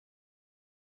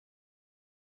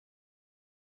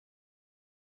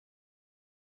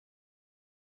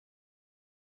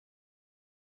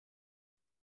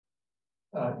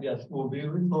Yes, we'll be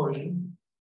recording.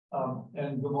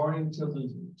 And good morning to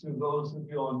those of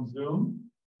you on Zoom,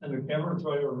 and the camera's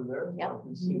right over there. Yep. I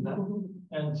can see that.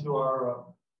 And to our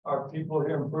people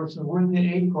here in person. We're in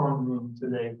the Acorn room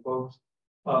today, folks.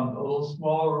 A little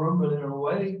smaller room, but in a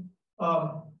way,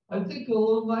 I think a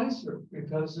little nicer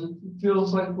because it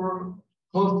feels like we're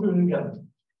closer together.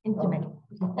 Intimate.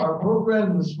 Our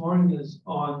program this morning is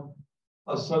on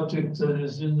a subject that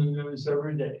is in the news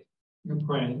every day,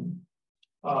 Ukraine.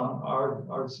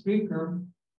 Our speaker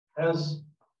has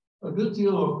a good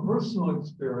deal of personal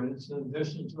experience in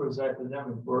addition to his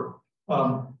academic work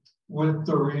with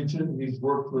the region. He's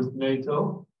worked with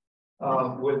NATO,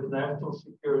 with national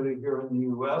security here in the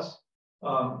US.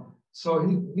 So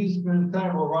he's been kind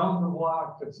of around the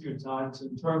block a few times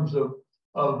in terms of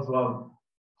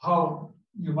how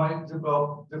you might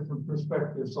develop different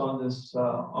perspectives on this,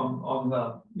 on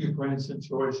the Ukraine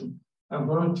situation. I'm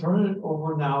going to turn it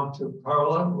over now to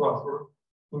Carla Ruffer,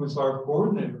 who is our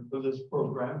coordinator for this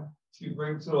program. She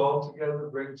brings it all together,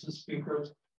 brings the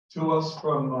speakers to us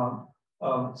from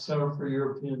Center for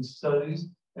European Studies,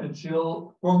 and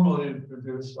she'll formally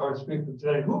introduce our speaker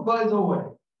today, who, by the way,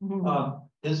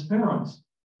 his parents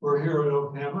were here at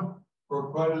OPAMA for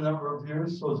quite a number of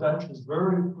years, so that is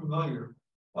very familiar,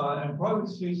 and probably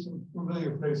see some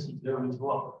familiar faces there as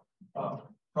well.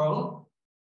 Carla?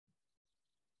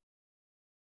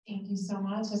 Thank you so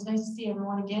much. It's nice to see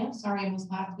everyone again. Sorry I missed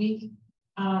last week.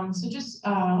 So just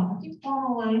a few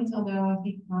formal lines, although I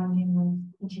think Ron gave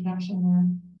an introduction there.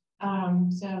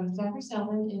 So Zachary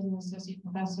Selden is an associate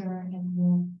professor in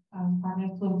the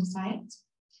Department of Political Science.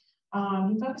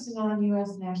 He focuses on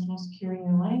U.S. national security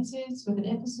and alliances with an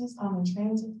emphasis on the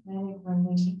transatlantic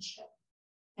relationship.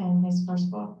 And his first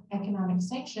book, Economic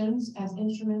Sanctions as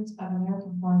Instruments of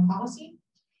American Foreign Policy,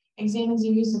 examines the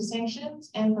use of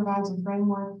sanctions and provides a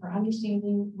framework for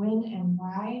understanding when and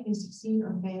why they succeed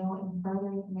or fail in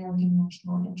furthering American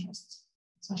national interests.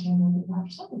 So I hand over to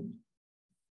Dr. Selden.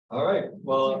 All right.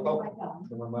 Well, okay.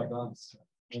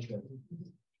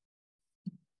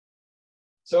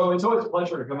 So it's always a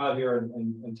pleasure to come out here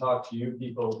and talk to you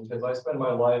people, because I spend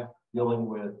my life dealing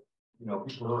with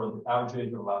people who are the average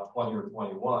age of about 20 or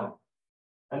 21.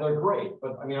 And they're great,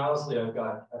 but I mean, honestly, I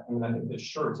think this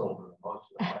shirt's older than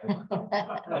most of them,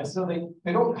 right? And so they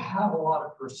don't have a lot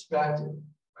of perspective,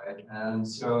 right? And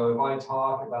so if I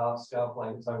talk about stuff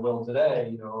like, as I will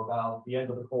today, about the end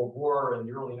of the Cold War and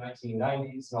the early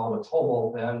 1990s and all the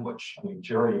tumult then, which I mean,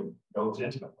 Jerry knows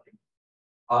intimately,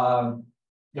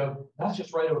 that's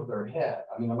just right over their head.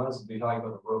 I mean, I must be talking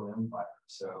about the Roman Empire.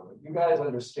 So you guys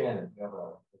understand it. You have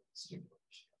a distinct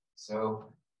understanding.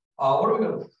 So what are we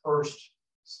going to first?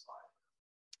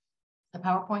 The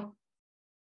PowerPoint?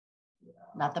 Yeah.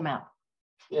 Not the map.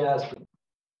 Yes.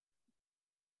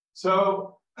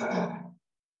 So I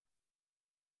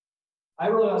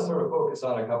really want to sort of focus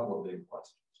on a couple of big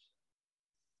questions.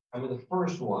 I mean, the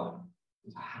first one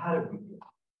is how did we get here?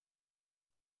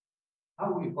 How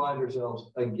do we find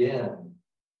ourselves again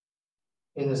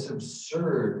in this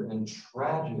absurd and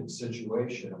tragic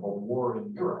situation of a war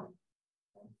in Europe?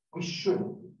 We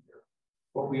shouldn't be here,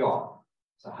 but we are.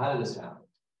 So how did this happen?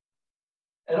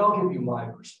 And I'll give you my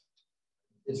perspective.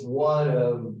 It's one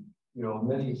of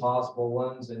many possible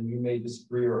ones, and you may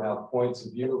disagree or have points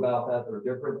of view about that are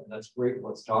different, and that's great.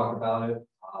 Let's talk about it.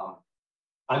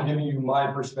 I'm giving you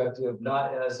my perspective,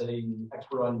 not as an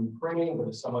expert on Ukraine, but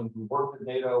as someone who worked at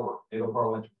NATO or NATO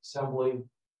Parliamentary Assembly.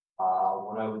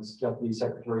 When I was Deputy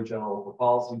Secretary General for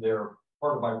Policy there,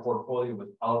 part of my portfolio was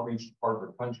outreach to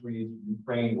partner countries.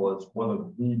 Ukraine was one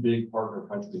of the big partner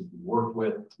countries we worked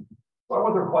with. So I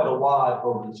went there quite a lot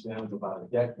over the span of about a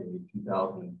decade,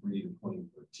 2003 to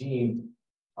 2013.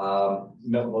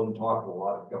 Met and talked with a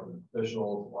lot of government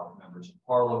officials, a lot of members of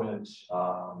parliament.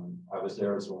 I was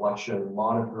there as an election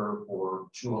monitor for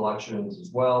 2 elections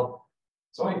as well.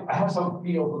 So I have some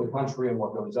feel for the country and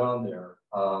what goes on there,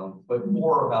 but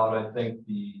more about, I think,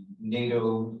 the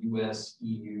NATO, US,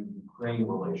 EU, Ukraine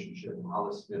relationship and how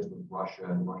this fits with Russia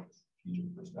and Russia's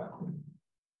strategic perspective.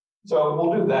 So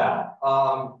we'll do that.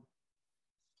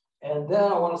 And then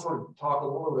I want to sort of talk a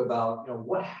little bit about,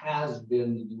 what has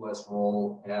been the U.S.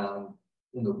 role and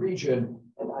in the region,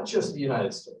 and not just the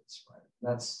United States, right?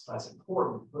 That's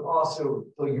important, but also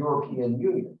the European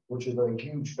Union, which is a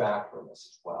huge factor in this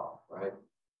as well, right?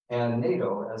 And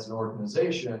NATO as an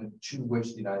organization to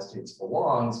which the United States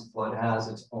belongs, but has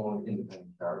its own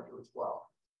independent character as well.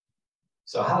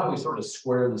 So how do we sort of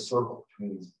square the circle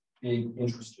between these big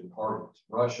interested parties,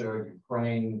 Russia,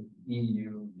 Ukraine,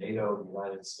 EU, NATO, the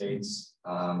United States?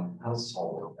 How does this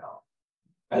all work out?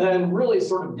 And then really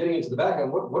sort of getting into the back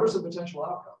end, what are some potential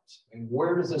outcomes? And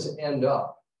where does this end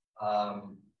up?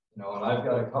 You know, and I've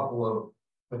got a couple of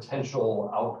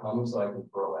potential outcomes I can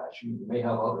throw at you. You may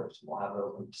have others. We'll have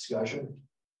a discussion,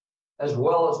 as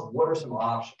well as what are some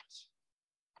options?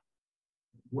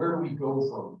 Where do we go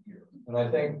from here? And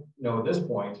I think, you know, at this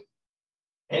point,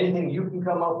 anything you can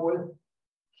come up with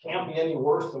can't be any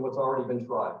worse than what's already been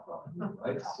tried,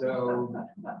 right? So,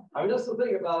 I mean, that's the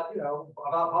thing about, you know,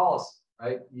 about policy,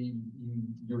 right?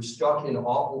 You're stuck in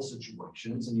awful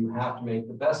situations and you have to make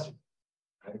the best of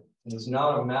it, right? And it's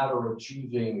not a matter of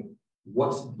choosing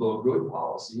what's the good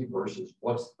policy versus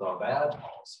what's the bad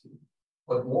policy,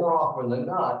 but more often than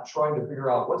not, trying to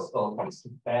figure out what's the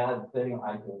bad thing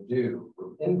I can do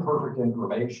with imperfect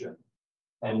information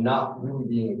and not really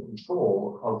being in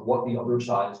control of what the other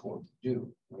side is going to do.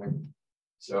 Right?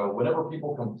 So whenever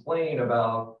people complain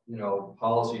about, you know,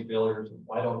 policy failures, and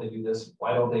why don't they do this,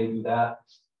 why don't they do that,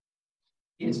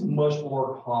 it's much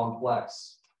more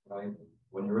complex, right?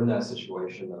 When you're in that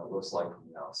situation than it looks like from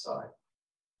the outside.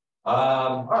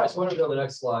 All right, so I want to go to the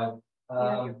next slide.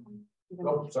 Oh,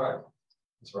 sorry.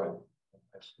 That's right.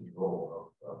 That's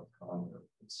control of content.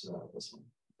 It's this one.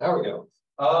 There we go.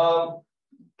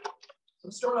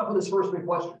 Let's start off with this first big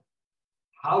question.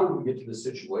 How did we get to this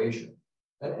situation?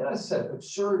 And as I said,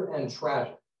 absurd and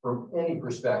tragic from any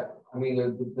perspective. I mean,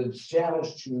 the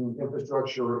damage to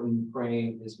infrastructure in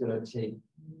Ukraine is going to take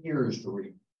years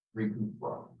to recoup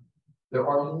from. There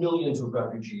are millions of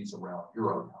refugees around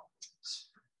Europe now.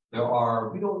 There are,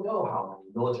 we don't know how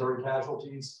many military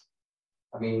casualties.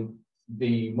 I mean,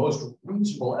 the most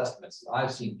reasonable estimates that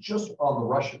I've seen just on the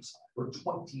Russian side were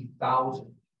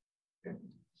 20,000.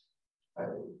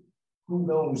 Who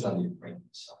knows on the Ukrainian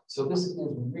side? So this is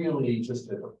really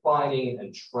just a defining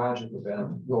and tragic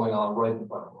event going on right in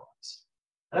front of our eyes.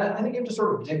 And I think you have to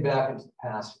sort of dig back into the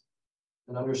past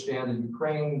and understand that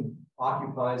Ukraine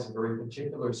occupies a very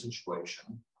particular situation,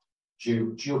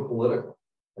 geopolitical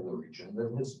in the region,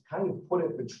 that has kind of put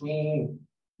it between,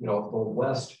 you know, the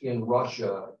West in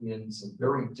Russia in some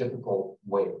very difficult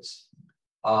ways.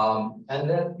 And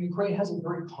that Ukraine has a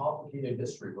very complicated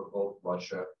history with both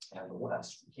Russia and the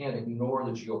West. We can't ignore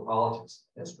the geopolitics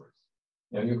of history.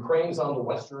 You know, Ukraine's on the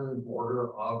western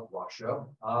border of Russia,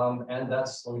 and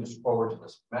that's, let me just forward to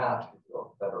this map to get a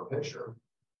better picture.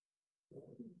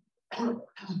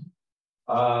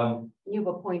 You have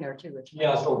a pointer too.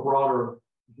 Yeah, so broader.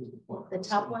 The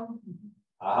top one?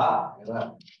 Aha, look at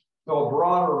that. So a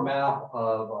broader map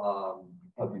of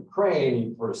Ukraine,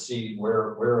 you sort of see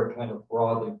where it kind of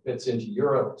broadly fits into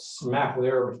Europe, smack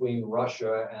there between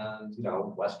Russia and, you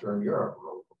know, Western Europe,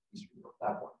 or Eastern Europe,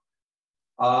 that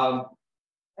one.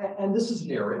 And this is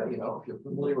an area, you know, if you're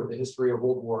familiar with the history of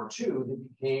World War II,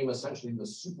 that became essentially the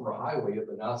superhighway of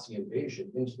the Nazi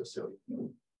invasion into the Soviet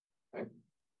Union. Right?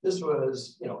 This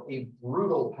was, you know, a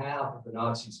brutal path that the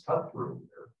Nazis cut through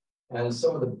here. And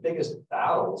some of the biggest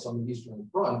battles on the Eastern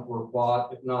Front were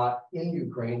fought, if not in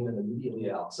Ukraine, then immediately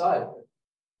outside of it.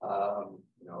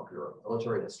 You know, if you're a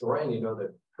military historian, you know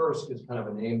that Kursk is kind of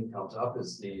a name that comes up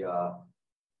as the,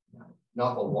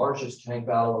 not the largest tank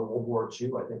battle of World War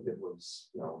II. I think it was,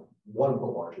 you know, one of the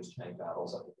largest tank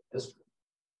battles, I think, in history.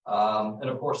 And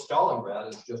of course, Stalingrad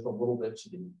is just a little bit to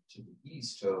the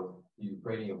east of the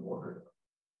Ukrainian border.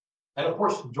 And of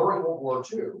course, during World War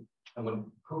II, and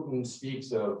when Putin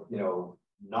speaks of, you know,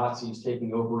 Nazis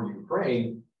taking over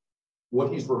Ukraine,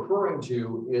 what he's referring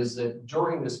to is that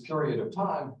during this period of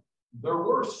time, there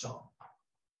were some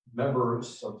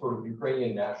members of sort of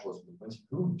Ukrainian nationalist movements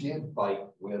who did fight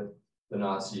with the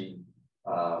Nazi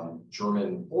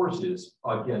German forces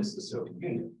against the Soviet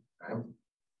Union. Right?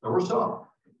 There were some.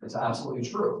 It's absolutely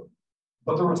true.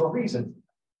 But there was a reason,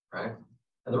 right?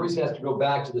 And the reason has to go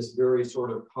back to this very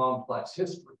sort of complex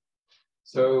history.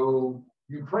 So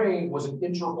Ukraine was an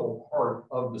integral part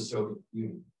of the Soviet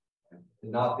Union. It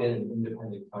had not been an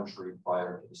independent country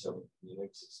prior to the Soviet Union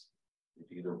existing. It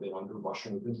had either been under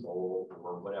Russian control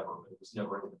or whatever, but it was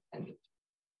never independent.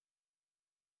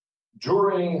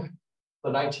 During the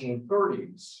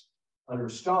 1930s, under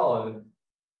Stalin,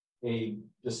 a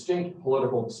distinct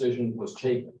political decision was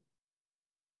taken,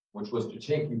 which was to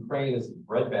take Ukraine as the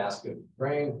breadbasket of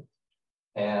Ukraine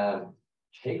and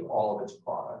take all of its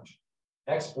product,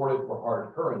 export it for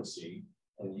hard currency,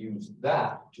 and use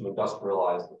that to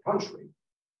industrialize the country.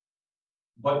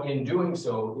 But in doing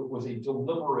so, it was a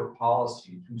deliberate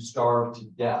policy to starve to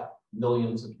death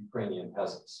millions of Ukrainian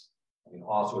peasants. I mean,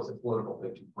 also it's a political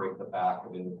thing to break the back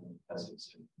of independent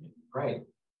peasants in Ukraine.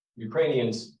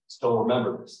 Ukrainians still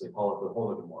remember this. They call it the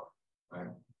Holodomor,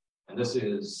 right? And this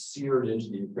is seared into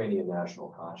the Ukrainian national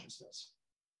consciousness.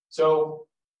 So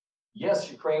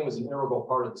yes, Ukraine was an integral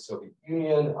part of the Soviet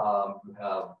Union. You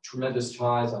have tremendous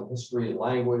ties on history and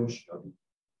language.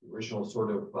 The original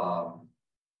sort of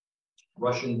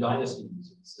Russian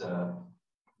dynasties, it's,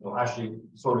 actually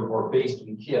sort of are based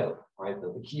in Kiev, right?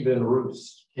 The Kievan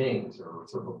Rus kings are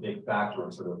sort of a big factor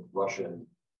in sort of Russian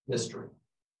history.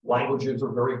 Languages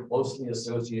are very closely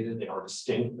associated. They are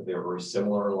distinct, but they are very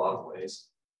similar in a lot of ways.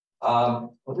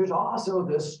 But there's also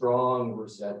this strong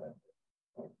resentment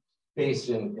based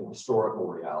in historical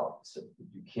realities that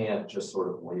you can't just sort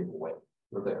of wave away.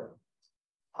 They're there.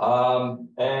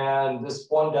 And this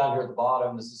one down here at the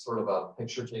bottom, this is sort of a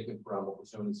picture taken from what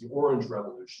was known as the Orange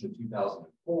Revolution in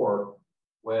 2004,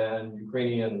 when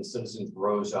Ukrainian citizens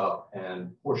rose up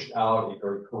and pushed out a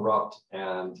very corrupt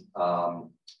and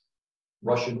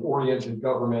Russian-oriented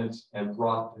government and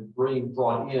brought in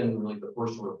really the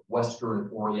first sort of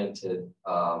Western-oriented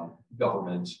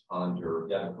government under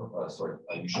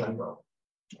Yushchenko.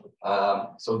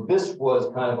 So this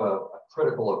was kind of a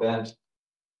critical event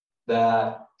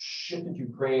that shifted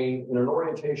Ukraine in an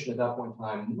orientation at that point in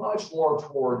time much more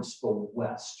towards the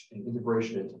West and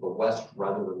integration into the West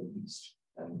rather than the East.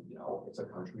 And it's a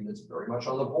country that's very much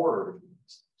on the border between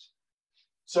these things.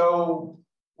 So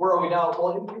where are we now?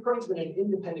 Well, Ukraine's been an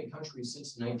independent country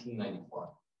since 1991.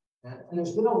 And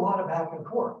there's been a lot of back and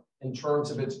forth in terms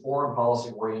of its foreign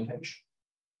policy orientation.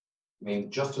 I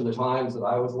mean, just in the times that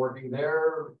I was working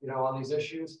there, on these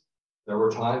issues, there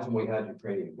were times when we had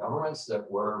Ukrainian governments that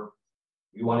were,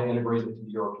 we want to integrate into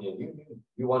the European Union,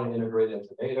 we want to integrate into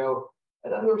NATO.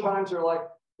 And then there were times they're like,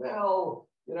 well,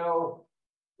 we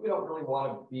don't really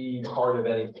want to be part of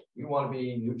anything. We want to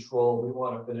be neutral. We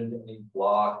want to fit into any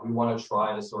bloc. We want to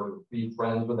try to sort of be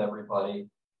friends with everybody.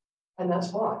 And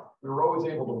that's fine. We were always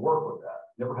able to work with that.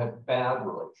 Never had bad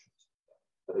relations.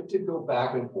 But it did go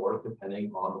back and forth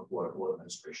depending on the political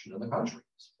administration in the country,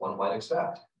 as one might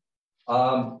expect.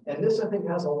 And this, I think,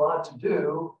 has a lot to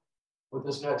do with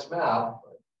this next map.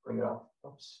 Bring it up.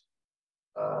 Oops.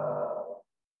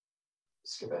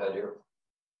 Skip ahead here.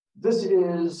 This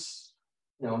is,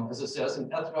 as it says, an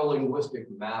ethno-linguistic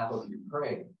map of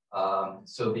Ukraine.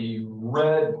 So the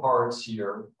red parts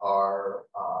here are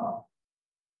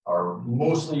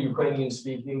mostly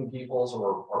Ukrainian-speaking peoples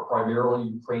or primarily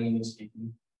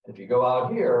Ukrainian-speaking. If you go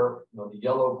out here, the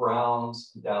yellow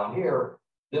browns down here,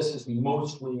 this is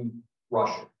mostly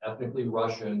Russian, ethnically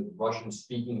Russian,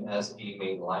 Russian-speaking as a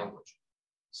main language.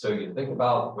 So you think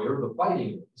about where the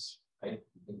fighting is, right?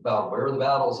 You think about where the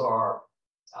battles are.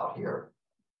 It's out here.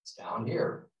 It's down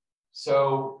here.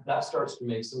 So that starts to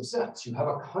make some sense. You have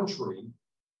a country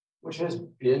which has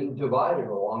been divided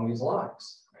along these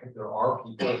lines. Right? There are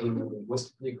people who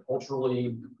linguistically,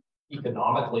 culturally,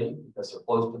 economically, because they're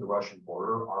close to the Russian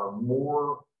border, are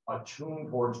more attuned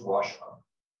towards Russia.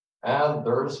 And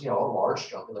there's, a large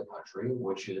chunk of the country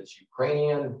which is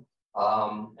Ukrainian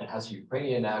and has a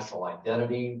Ukrainian national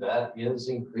identity that is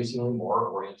increasingly more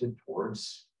oriented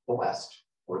towards the West,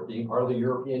 towards being part of the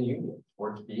European Union,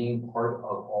 towards being part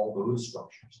of all those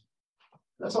structures.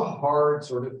 That's a hard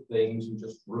sort of thing to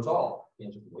just resolve. You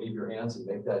can't just wave your hands and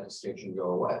make that distinction go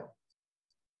away.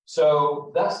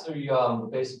 So that's the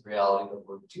basic reality that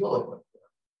we're dealing with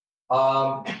there.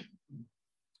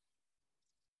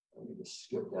 Let me just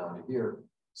skip down to here.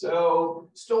 So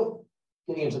still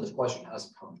getting into this question, has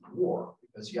it come to war?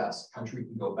 Because yes, the country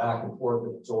can go back and forth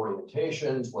with its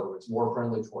orientations, whether it's more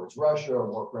friendly towards Russia or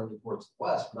more friendly towards the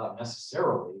West, not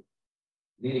necessarily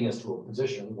leading us to a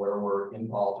position where we're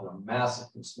involved in a massive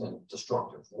and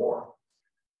destructive war.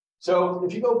 So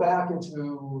if you go back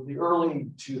into the early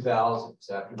 2000s,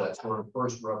 after that sort of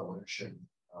first revolution,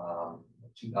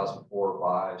 2004,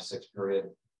 5, 6 period,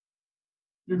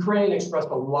 Ukraine expressed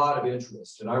a lot of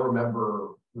interest. And I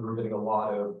remember we were getting a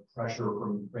lot of pressure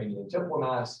from Ukrainian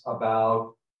diplomats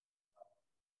about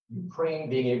Ukraine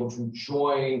being able to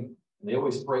join, and they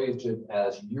always phrased it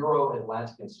as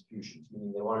Euro-Atlantic institutions,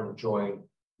 meaning they wanted to join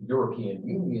the European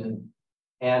Union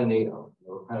and NATO.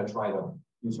 They were kind of trying to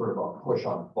do sort of a push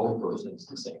on both those things at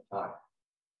the same time.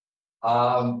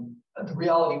 The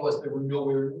reality was they were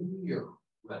nowhere near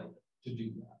ready to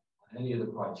do that, any of the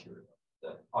criteria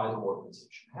that either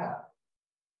organization had.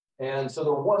 And so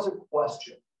there was a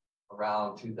question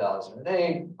around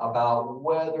 2008 about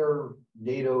whether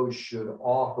NATO should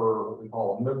offer what we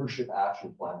call a membership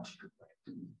action plan to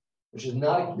Ukraine, which is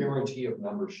not a guarantee of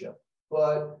membership,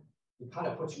 but it kind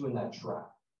of puts you in that track,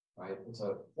 right? It's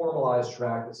a formalized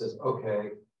track that says,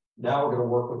 okay, now we're going to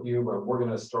work with you, but we're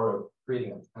going to start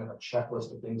creating a kind of a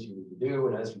checklist of things you need to do.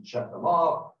 And as you check them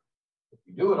off, if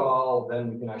you do it all,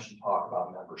 then we can actually talk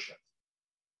about membership.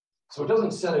 So it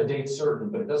doesn't set a date certain,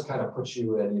 but it does kind of put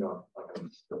you in, like kind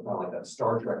of like that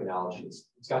Star Trek analogy.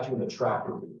 It's got you in the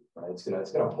tractor beam, right? It's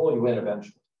gonna pull you in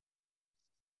eventually.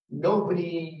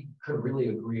 Nobody could really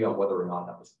agree on whether or not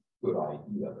that was a good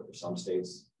idea. There were some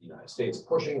states, the United States,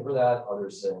 pushing for that,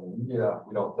 others saying, yeah,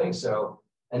 we don't think so.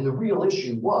 And the real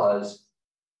issue was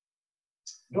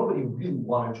nobody really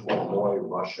wanted to annoy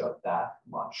Russia that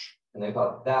much. And they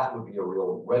thought that would be a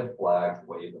real red flag to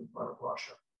wave in front of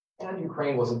Russia. And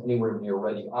Ukraine wasn't anywhere near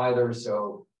ready either,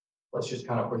 so let's just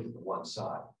kind of push it to one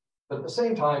side. But at the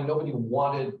same time, nobody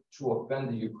wanted to offend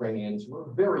the Ukrainians, who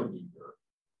were very eager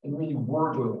and really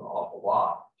were doing an awful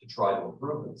lot to try to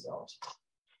improve themselves.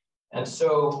 And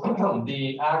so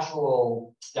the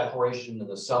actual declaration in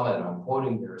the summit, and I'm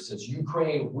quoting here, says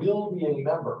Ukraine will be a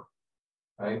member,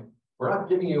 right? We're not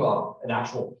giving you an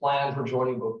actual plan for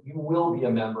joining, but you will be a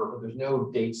member, but there's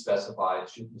no date specified.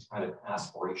 It's just this kind of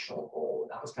aspirational goal. And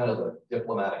that was kind of the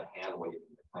diplomatic hand waving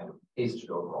that kind of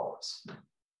pasted over all this.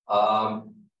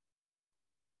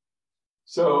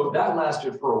 So that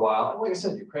lasted for a while. And like I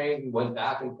said, Ukraine went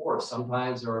back and forth.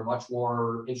 Sometimes they were much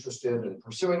more interested in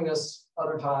pursuing this.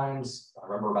 Other times, I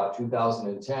remember about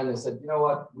 2010, they said, you know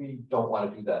what, we don't want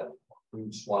to do that anymore. We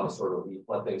just want to sort of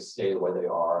let things stay the way they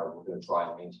are, and we're going to try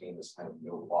and maintain this kind of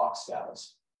no block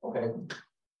status. Okay.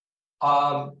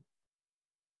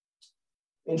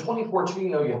 In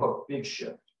 2014, though, you have a big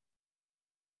shift.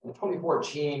 In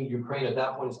 2014, Ukraine at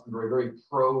that point is under a very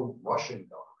pro-Russian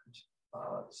government,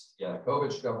 the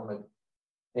Yanukovych government,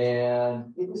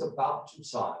 and it is about to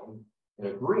sign an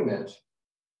agreement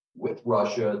with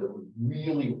Russia that would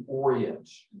really orient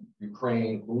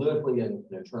Ukraine politically and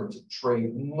in terms of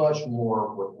trade much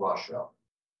more with Russia.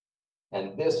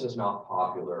 And this is not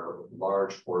popular with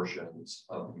large portions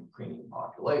of the Ukrainian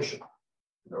population.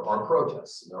 There are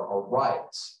protests, and there are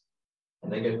riots,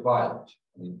 and they get violent.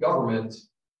 And the government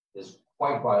is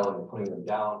quite violent in putting them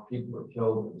down. People are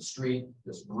killed in the street,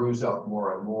 this brews up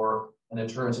more and more, and it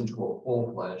turns into a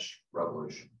full-fledged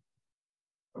revolution.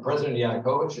 President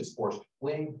Yanukovych is forced to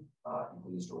flee. He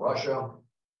flees to Russia.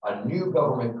 A new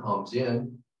government comes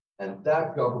in, and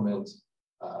that government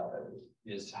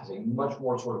has a much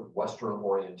more sort of Western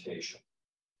orientation.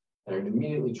 And it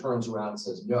immediately turns around and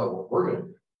says, no, what we're going to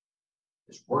do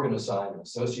is we're going to sign an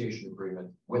association agreement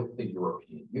with the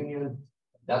European Union.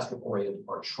 That's going to orient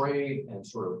our trade and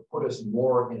sort of put us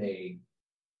more in a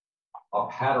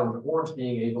pattern towards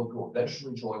being able to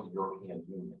eventually join the European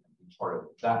Union and be part of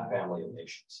that family of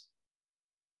nations.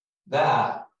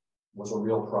 That was a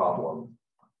real problem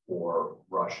for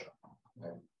Russia,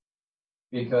 okay?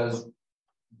 Because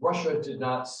Russia did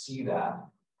not see that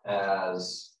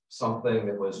as something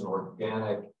that was an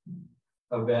organic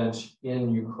event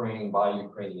in Ukraine by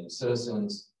Ukrainian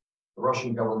citizens. The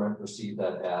Russian government perceived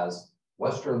that as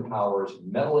Western powers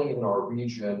meddling in our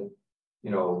region,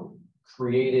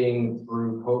 creating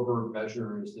through covert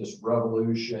measures this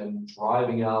revolution,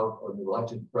 driving out an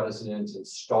elected president,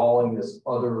 installing this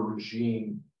other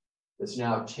regime that's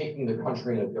now taking the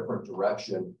country in a different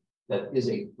direction that is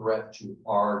a threat to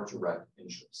our direct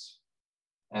interests.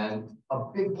 And a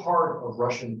big part of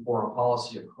Russian foreign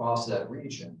policy across that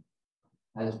region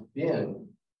has been,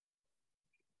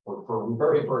 for a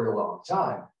very, very long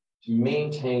time, to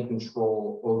maintain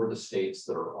control over the states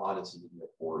that are on its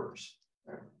immediate borders.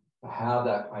 Right? To have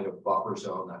that kind of buffer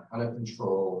zone, that kind of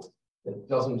control that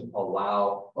doesn't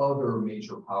allow other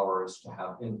major powers to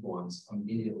have influence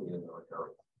immediately in their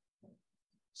area.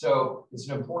 So it's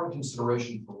an important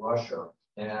consideration for Russia,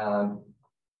 and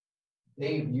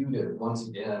they viewed it once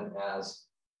again as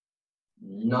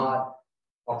not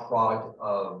a product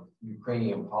of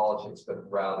Ukrainian politics, but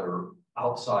rather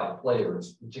outside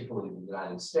players, particularly the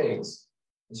United States,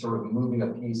 and sort of moving a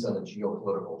piece on the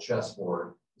geopolitical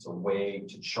chessboard as a way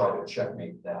to try to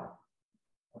checkmate them.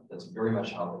 That's very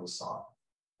much how they saw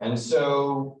it. And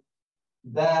so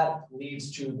that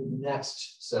leads to the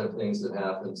next set of things that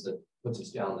happens that puts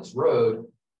us down this road.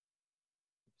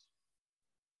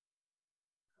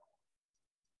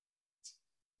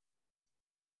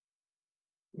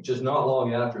 Which is not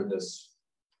long after this,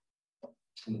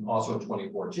 and also in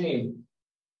 2014,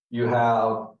 you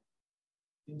have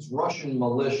these Russian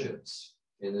militias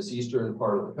in this eastern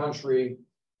part of the country.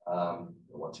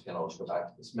 Once again, I'll just go back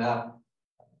to this map.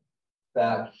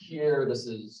 Back here, this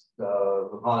is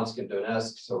Luhansk and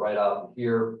Donetsk, so right out in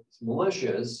here, it's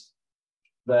militias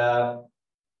that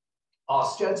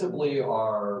ostensibly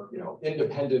are,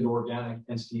 independent organic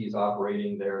entities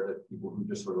operating there, that people who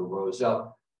just sort of rose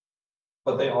up,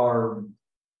 but they are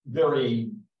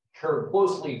very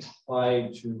closely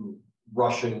tied to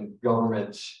Russian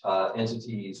government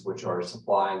entities, which are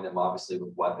supplying them obviously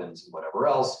with weapons and whatever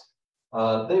else.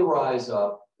 They rise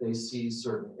up, they seize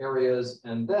certain areas,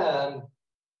 and then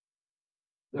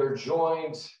they're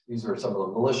joined. These are some of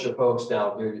the militia folks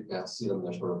down here. You can see them in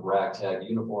their sort of ragtag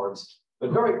uniforms.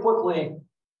 But very quickly,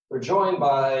 they're joined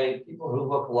by people who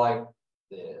look like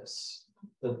this,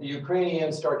 that the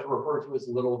Ukrainians start to refer to as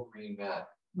little green men.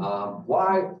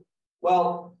 Why?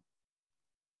 Well,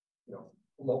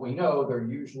 from what we know, they're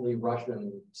usually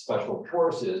Russian special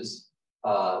forces,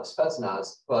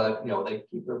 Spetsnaz, but they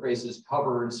keep their faces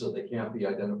covered so they can't be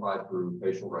identified through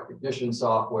facial recognition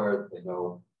software that they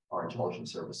know our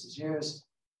intelligence services use.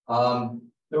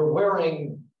 They're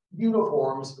wearing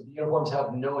uniforms, but the uniforms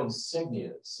have no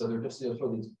insignias, so they're just sort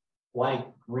of these blank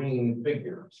green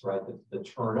figures, right, that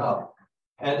turn up,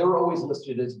 and they're always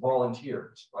listed as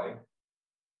volunteers, right?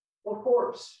 Well, of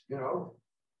course,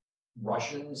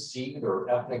 Russians see their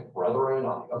ethnic brethren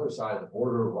on the other side of the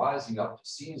border rising up to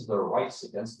seize their rights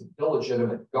against the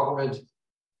illegitimate government.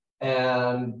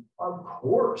 And of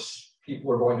course,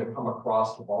 people are going to come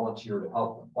across to volunteer to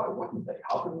help them. Why wouldn't they?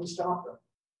 How can we stop them?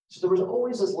 So there was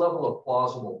always this level of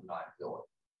plausible deniability,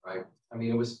 right? I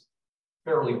mean, it was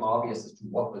fairly obvious as to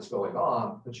what was going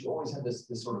on, but you always had this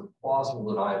sort of plausible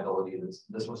deniability that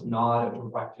this was not a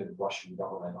directed Russian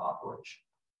government operation.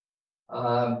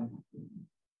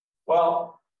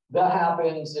 Well, that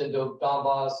happens in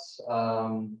Donbass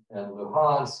and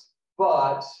Luhansk,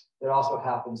 but it also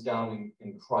happens down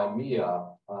in Crimea.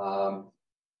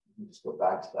 Just go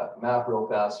back to that map real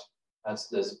fast. That's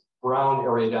this brown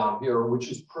area down here, which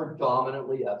is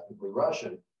predominantly ethnically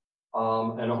Russian,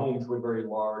 and a home to a very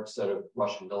large set of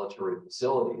Russian military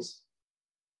facilities.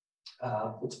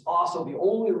 It's also the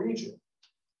only region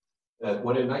that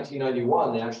when in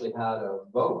 1991, they actually had a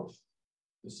vote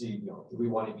to see, do we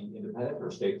want to be independent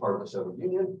or stay part of the Soviet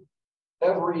Union?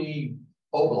 Every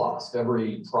oblast,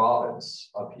 every province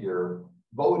up here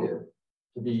voted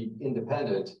to be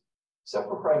independent, except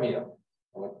for Crimea.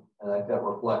 And I think that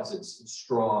reflects its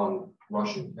strong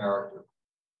Russian character.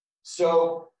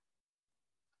 So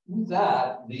with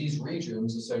that, these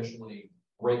regions essentially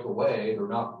break away. They're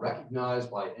not recognized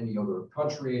by any other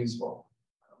countries, well,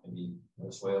 maybe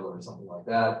Venezuela or something like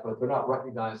that, but they're not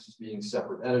recognized as being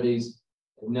separate entities.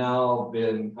 They've now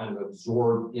been kind of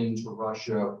absorbed into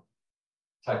Russia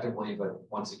technically, but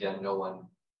once again, no one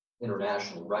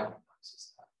internationally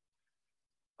recognizes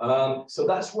that. So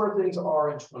that's where things are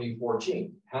in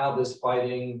 2014. Have this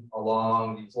fighting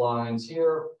along these lines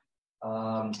here.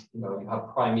 You have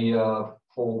Crimea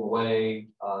pulled away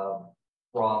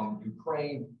from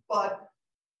Ukraine, but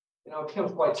it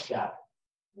becomes quite static.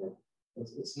 It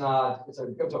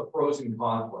becomes a frozen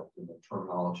conflict in the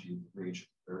terminology of the region.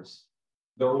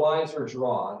 The lines are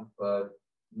drawn, but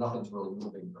nothing's really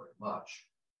moving very much.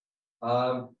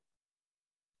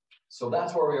 So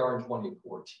that's where we are in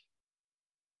 2014.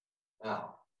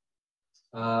 Now,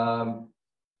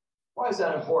 why is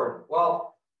that important?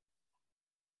 Well,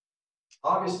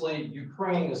 obviously,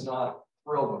 Ukraine is not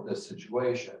thrilled with this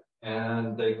situation,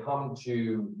 and they come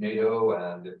to NATO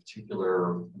and in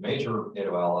particular major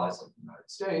NATO allies like the United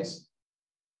States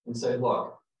and say,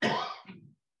 look,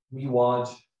 we want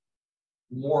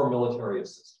more military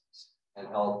assistance and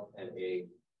help and aid.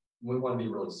 We want to be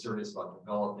really serious about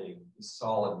developing a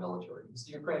solid military, because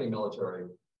the Ukrainian military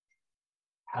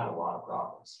had a lot of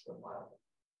problems with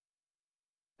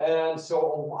that. And so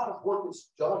a lot of work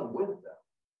is done with them.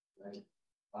 Right?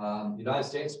 The United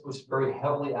States was very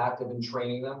heavily active in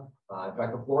training them. In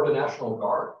fact, the Florida National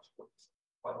Guard was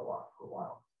quite a lot for a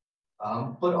while,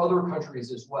 but other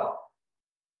countries as well.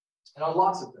 And on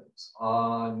lots of things,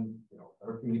 on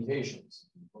better communications,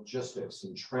 logistics,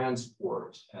 and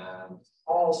transport, and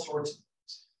all sorts of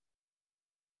things.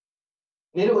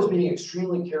 NATO was being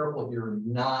extremely careful here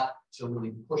not to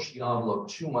really push the envelope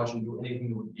too much and do anything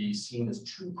that would be seen as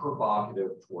too provocative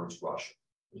towards Russia.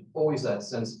 There's always that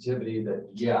sensitivity that,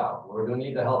 yeah, we're going to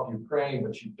need to help Ukraine,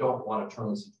 but you don't want to turn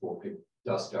this into a big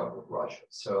dust up with Russia.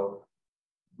 So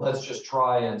let's just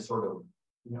try and sort of,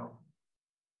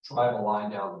 drive a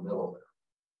line down the middle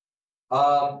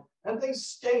there. And they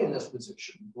stay in this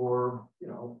position for,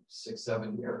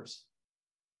 6-7 years.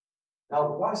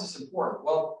 Now, why is this important?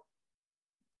 Well,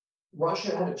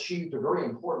 Russia had achieved a very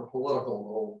important political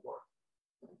goal for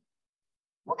it.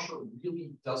 Russia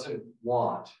really doesn't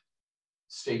want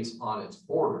states on its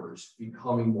borders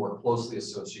becoming more closely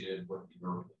associated with the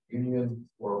European Union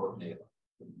or with NATO.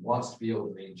 It wants to be able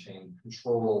to maintain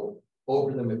control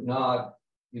over them, if not,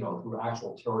 through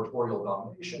actual territorial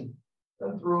domination,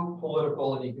 then through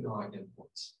political and economic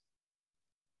influence.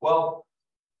 Well,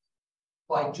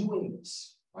 by doing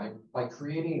this, right, by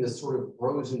creating this sort of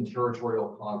frozen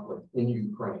territorial conflict in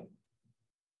Ukraine,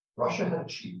 Russia had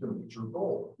achieved a major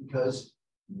goal because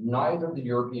neither the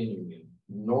European Union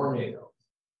nor NATO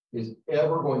is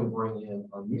ever going to bring in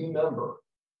a new member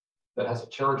that has a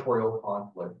territorial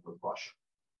conflict with Russia.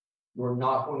 You're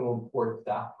not going to import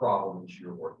that problem into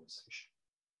your organization.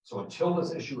 So until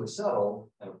this issue is settled,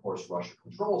 and of course Russia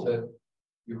controls it,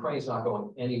 Ukraine is not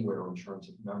going anywhere in terms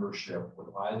of membership with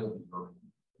either the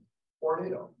European Union or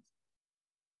NATO.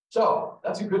 So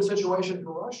that's a good situation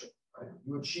for Russia, right?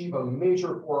 You achieve a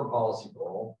major foreign policy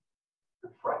goal,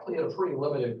 frankly, at a pretty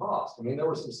limited cost. I mean, there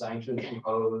were some sanctions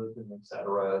imposed and et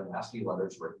cetera, nasty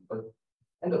letters written, but at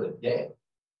the end of the day,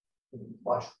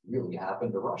 much really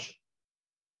happened to Russia.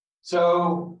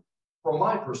 So from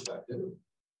my perspective,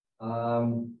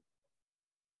 at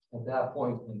that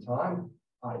point in time,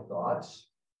 I thought,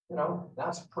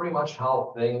 that's pretty much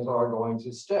how things are going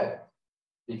to stay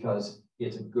because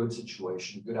it's a good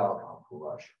situation, good outcome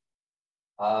for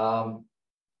Russia.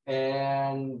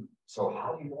 And so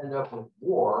how do you end up with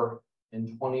war in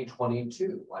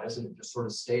 2022? Why doesn't it just sort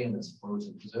of stay in this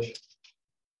frozen position?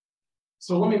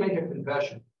 So let me make a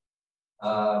confession.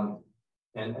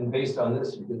 And based on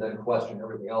this, you can then question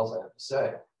everything else I have to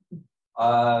say.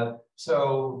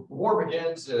 So the war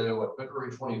begins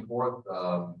February 24th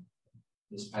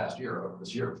this year,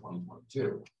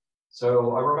 2022.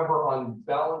 So I remember on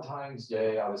Valentine's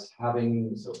Day, I was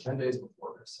having, 10 days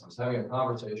before this, I was having a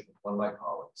conversation with one of my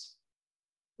colleagues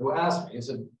who asked me, he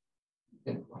said,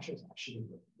 Russia's actually in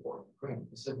the war in Ukraine.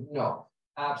 I said, no,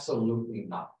 absolutely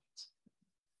not.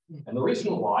 And the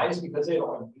reason why is because they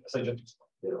don't, as I just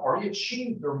explained, they already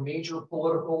achieved their major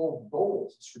political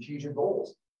goals, strategic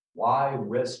goals. Why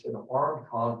risk an armed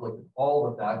conflict and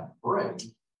all that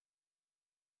brings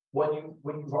when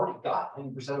you've already got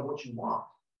 90% of what you want?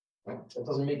 Right? That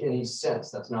doesn't make any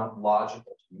sense. That's not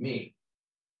logical to me.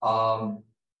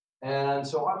 And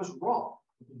so I was wrong,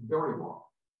 very wrong.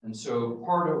 And so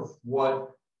part of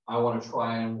what I want to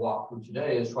try and walk through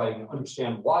today is trying to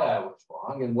understand why I was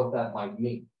wrong and what that might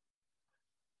mean.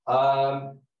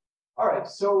 All right,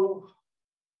 so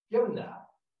given that,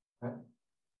 right,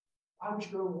 why would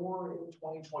you go to war in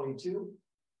 2022?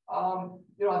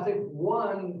 I think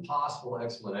one possible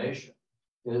explanation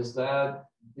is that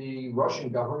the Russian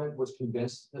government was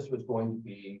convinced this was going to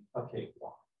be a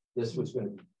cakewalk. This was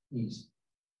going to be easy,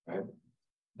 right?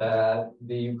 That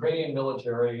the Ukrainian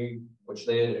military, which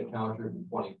they had encountered in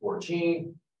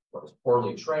 2014, was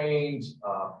poorly trained,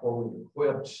 poorly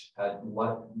equipped, had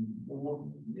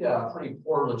pretty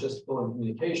poor logistical and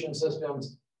communication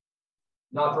systems,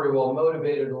 not very well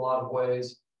motivated in a lot of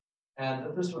ways, and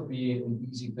that this would be an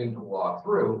easy thing to walk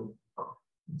through.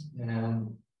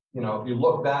 And if you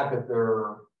look back at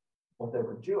what they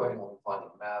were doing, let me find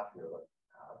the map here.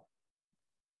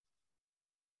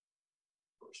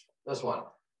 This one.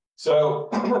 So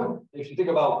if you think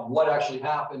about what actually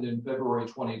happened in February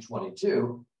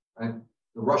 2022, right,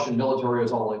 the Russian military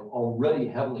is already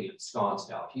heavily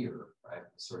ensconced out here, right,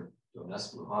 sort of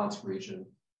Donetsk, Luhansk region.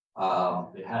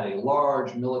 They had a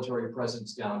large military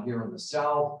presence down here in the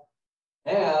south,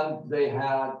 and they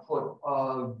had put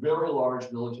a very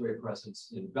large military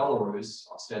presence in Belarus,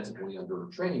 ostensibly under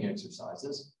training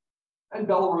exercises. And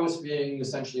Belarus, being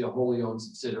essentially a wholly owned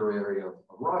subsidiary of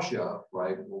Russia,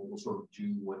 right, will sort of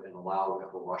do and allow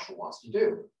whatever Russia wants to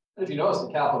do. And if you notice, the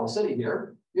capital city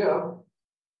here,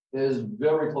 is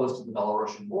very close to the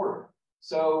Belarusian border.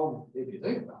 So if you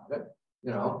think about it,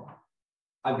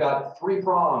 I've got three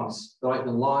prongs that I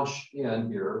can launch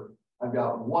in here. I've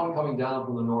got one coming down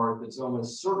from the north that's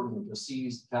almost certain to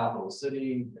seize the capital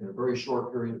city in a very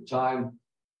short period of time,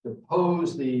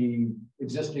 depose the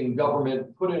existing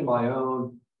government, put in my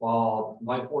own, while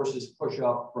my forces push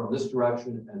up from this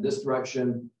direction and this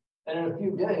direction. And in a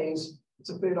few days, it's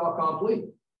a fait accompli,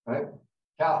 right?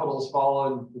 Capital's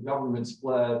fallen, the government's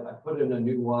fled, I put in a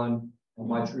new one, and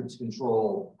my troops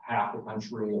control half the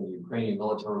country, and the Ukrainian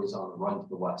military is on the run to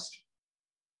the west.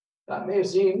 That may have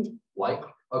seemed like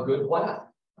a good plan,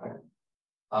 right?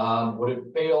 What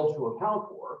it failed to account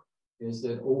for is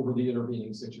that over the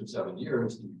intervening 6 or 7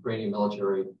 years, the Ukrainian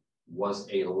military was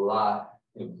a lot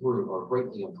improved or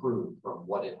greatly improved from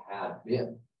what it had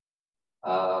been.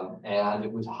 And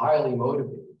it was highly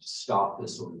motivated to stop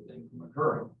this sort of thing from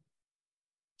occurring.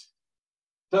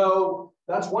 So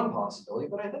that's one possibility,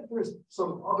 but I think there's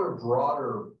some other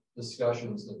broader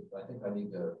discussions that I think I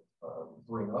need to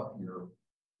bring up here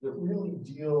that really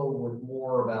deal with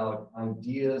more about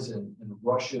ideas and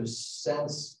Russia's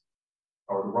sense,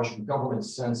 or the Russian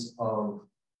government's sense of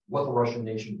what the Russian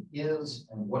nation is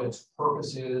and what its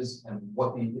purpose is and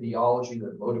what the ideology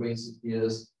that motivates it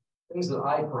is, things that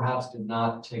I perhaps did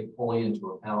not take fully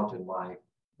into account in my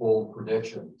bold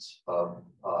predictions of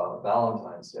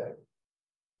Valentine's Day.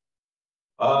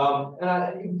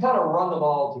 And you can kind of run them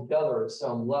all together at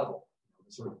some level.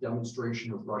 Sort of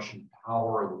demonstration of Russian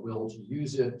power, the will to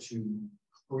use it to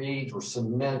create or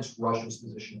cement Russia's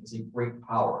position as a great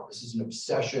power. This is an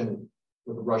obsession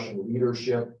with the Russian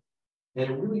leadership. And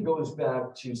it really goes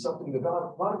back to something that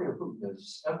Vladimir Putin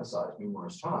has emphasized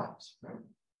numerous times. Right?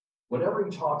 Whenever he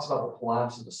talks about the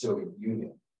collapse of the Soviet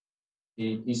Union,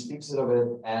 he speaks of it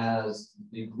as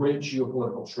the great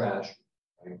geopolitical tragedy.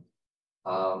 Right?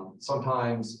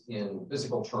 Sometimes in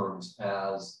physical terms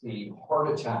as a heart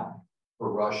attack for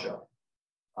Russia,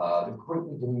 that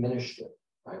greatly diminished it,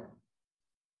 right?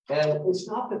 And it's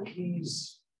not that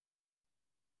he's,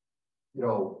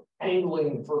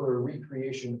 angling for the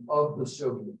recreation of the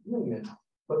Soviet Union,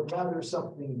 but rather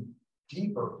something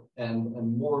deeper and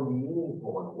more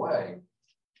meaningful in a way,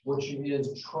 which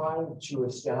is trying to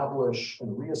establish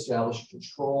and reestablish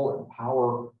control and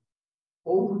power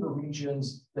over the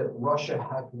regions that Russia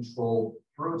had controlled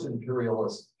through its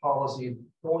imperialist policy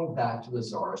going back to the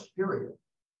Tsarist period.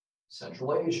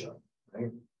 Central Asia,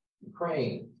 right?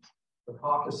 Ukraine, the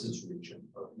Caucasus region,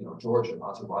 Georgia,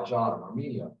 Azerbaijan, and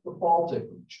Armenia, the Baltic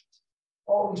regions,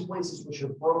 all these places which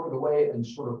have broken away and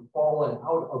sort of fallen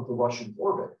out of the Russian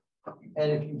orbit.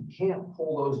 And if you can't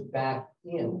pull those back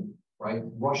in, right,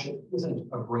 Russia isn't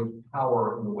a great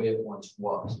power in the way it once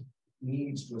was. It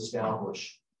needs to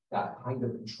establish that kind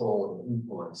of control and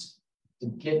influence to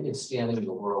get its standing in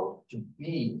the world, to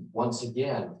be, once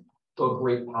again, the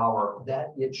great power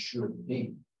that it should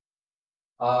be.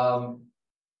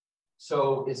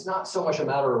 So it's not so much a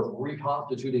matter of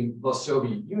reconstituting the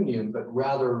Soviet Union, but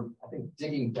rather, I think,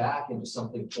 digging back into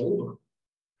something older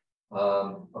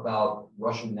about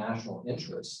Russian national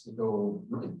interests that go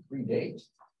really predate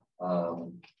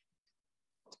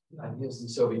ideas of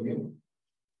the Soviet Union.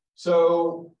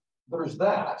 So there's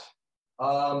that.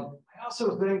 I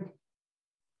also think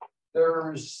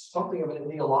there's something of an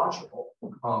ideological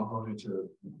component to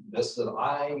this that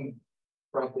I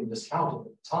frankly discounted at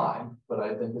the time, but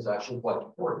I think is actually quite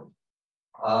important.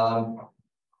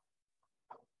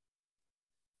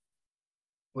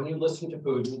 When you listen to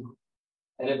Putin,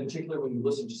 and in particular when you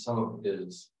listen to some of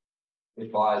his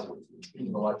advisors,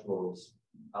 intellectuals,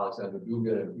 Alexander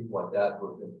Dugin and people like that who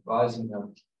have been advising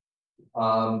him,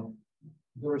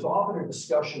 there's often a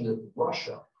discussion that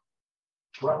Russia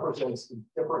represents a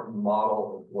different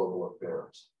model of global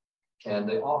affairs. And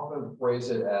they often phrase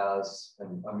it as,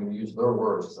 and I'm going to use their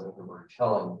words because I think they're very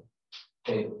telling,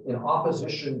 in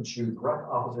direct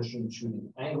opposition to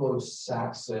the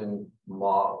Anglo-Saxon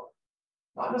model.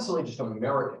 Not necessarily just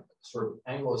American, but sort of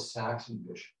Anglo-Saxon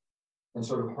vision. And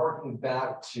sort of harking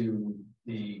back to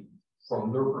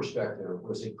from their perspective,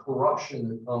 was a corruption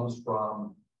that comes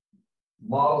from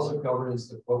models of governance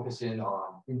that focus in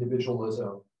on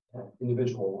individualism and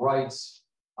individual rights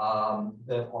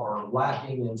that are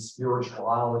lacking in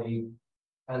spirituality,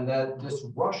 and that this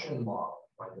Russian model,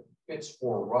 right, that fits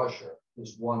for Russia,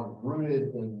 is one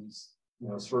rooted in these,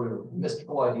 sort of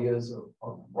mystical ideas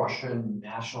of Russian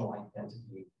national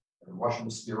identity and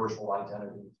Russian spiritual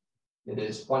identity. It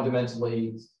is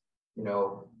fundamentally,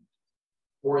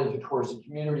 oriented towards the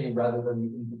community rather than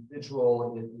the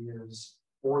individual. It is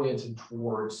oriented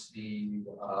towards the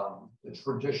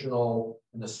traditional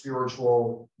and the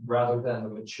spiritual rather than the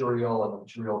material and the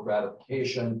material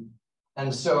gratification.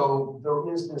 And so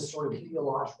there is this sort of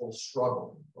ideological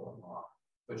struggle going on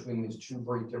between these two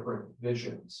very different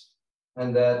visions.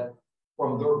 And that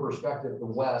from their perspective, the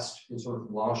West is sort of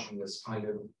launching this kind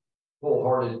of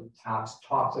wholehearted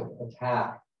toxic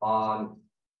attack on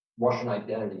Russian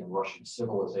identity and Russian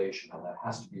civilization, and that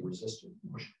has to be resisted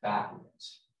and pushed back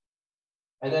against.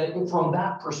 And then from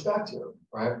that perspective,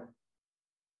 right,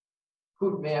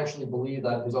 Putin may actually believe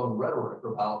that his own rhetoric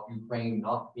about Ukraine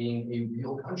not being a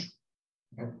real country.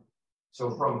 Okay?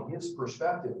 So from his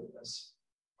perspective in this,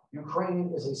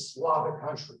 Ukraine is a Slavic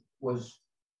country, was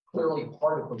clearly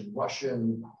part of the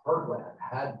Russian heartland,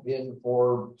 had been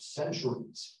for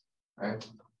centuries, right?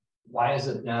 Why is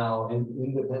it now an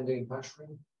independent country?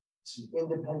 It's an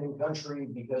independent country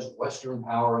because Western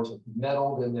powers have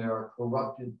meddled in there,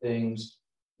 corrupted things,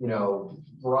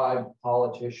 bribed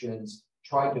politicians,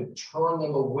 tried to turn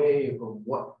them away from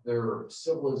what their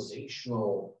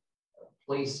civilizational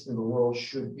place in the world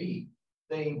should be.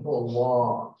 They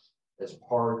belong as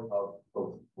part of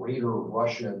the greater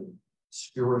Russian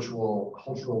spiritual,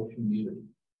 cultural community.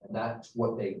 And that's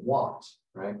what they want,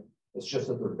 right? It's just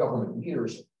that their government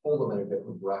leaders pull them in a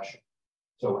different direction.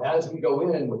 So as we go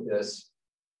in with this,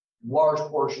 large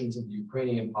portions of the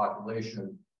Ukrainian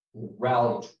population will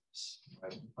rally to this.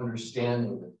 right?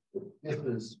 Understanding that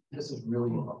this is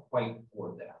really a fight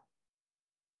for them.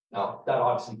 Now, that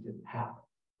obviously didn't happen,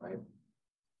 right?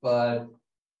 But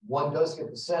one does get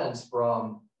the sense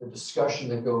from the discussion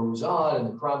that goes on in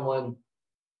the Kremlin,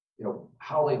 you know,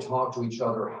 how they talk to each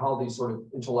other, how these sort of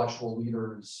intellectual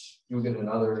leaders, Dugin and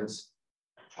others,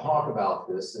 talk about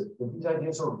this, that these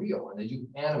ideas are real and that you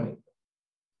can animate them.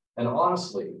 And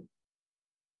honestly,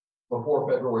 before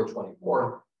February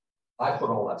 24th, I put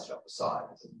all that stuff aside.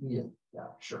 I said, yeah,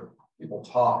 sure. People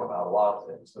talk about a lot of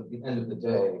things, but at the end of the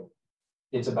day,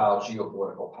 it's about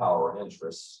geopolitical power and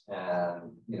interests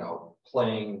and, you know,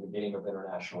 playing the game of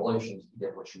international relations to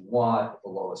get what you want at the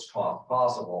lowest cost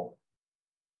possible.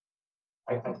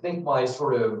 I think my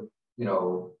sort of, you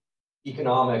know,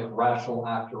 economic rational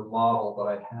actor model that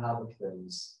I have of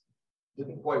things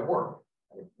didn't quite work.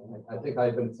 I think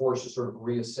I've been forced to sort of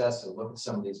reassess and look at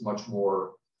some of these much more,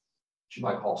 what you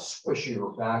might call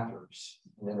squishier factors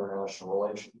in international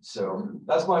relations. So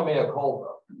that's my mea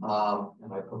culpa,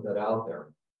 and I put that out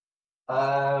there.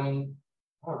 All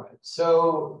right,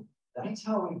 so that's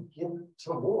how we get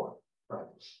to war, right?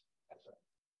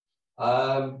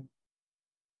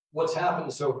 What's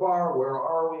happened so far? Where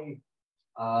are we?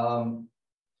 Can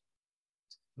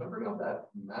I bring up that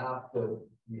map that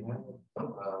we have?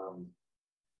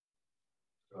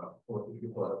 You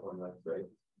can pull that up on that, great.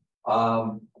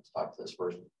 Let's talk to this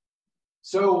first.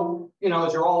 So, you know,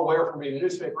 as you're all aware from reading the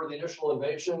newspaper, the initial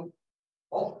invasion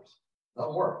falters,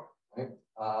 doesn't work, right?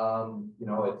 You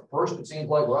know, at first it seems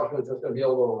like Russia is just going to be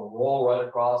able to roll right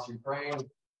across Ukraine.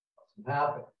 Doesn't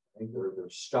happen. I think they're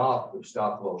stopped. They're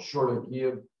stopped a little short of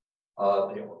Kiev.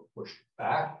 They were pushed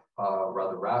back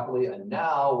rather rapidly, and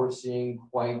now we're seeing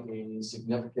quite a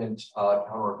significant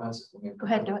counteroffensive. Go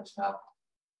ahead, do it.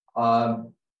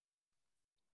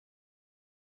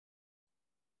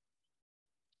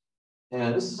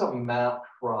 And this is a map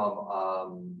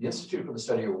from the Institute for the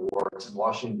Study of War. It's in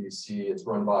Washington, D.C. It's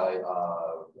run by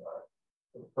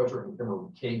Frederick and Kimberly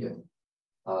Kagan,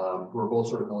 who are both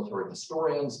sort of military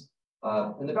historians.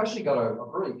 And they've actually got a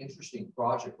really interesting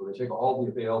project where they take all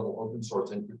the available open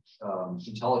source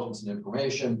intelligence and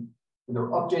information, and they're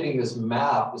updating this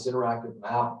map, this interactive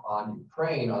map on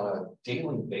Ukraine on a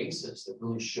daily basis that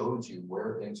really shows you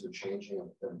where things are changing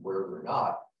and where they're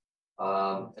not.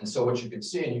 And so what you can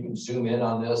see, and you can zoom in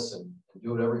on this and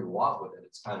do whatever you want with it.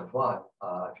 It's kind of fun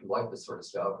if you like this sort of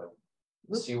stuff and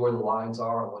see where the lines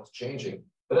are and what's changing.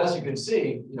 But as you can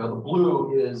see, you know, the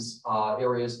blue is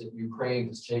areas that Ukraine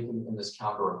has taken in this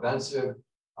counteroffensive.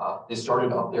 They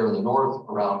started up there in the north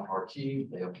around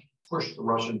Kharkiv. They have pushed the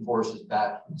Russian forces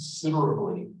back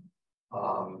considerably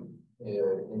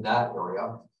in that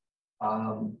area.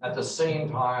 At the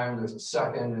same time, there's a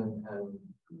second and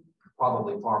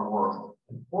probably far more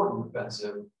important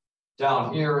offensive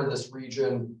down here in this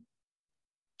region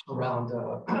around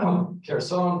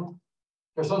Kherson.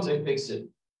 Kherson's a big city.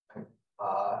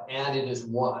 And it is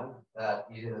one that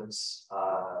is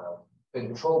been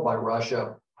controlled by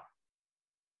Russia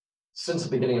since the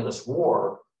beginning of this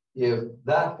war. If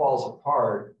that falls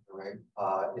apart, right,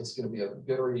 it's going to be a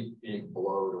very big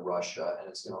blow to Russia, and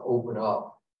it's going to open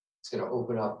up. It's going to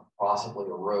open up possibly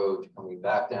a road coming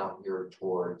back down here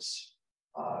towards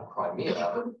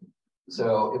Crimea.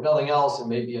 So, if nothing else, it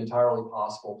may be entirely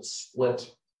possible to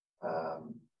split,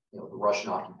 you know, the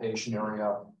Russian occupation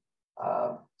area.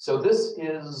 So this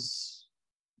is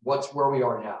where we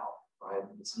are now, right?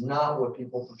 It's not what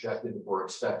people projected or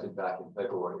expected back in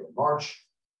February and March,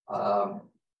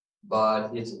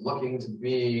 but it's looking to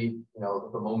be, you know,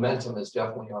 the momentum is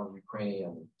definitely on the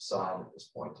Ukrainian side at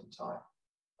this point in time.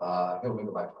 Here we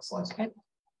go back to the slides. Okay.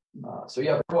 So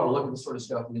yeah, if you want to look at this sort of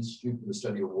stuff, the Institute for the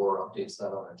Study of War updates that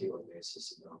on a daily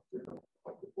basis. You know, they're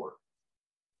quite good work.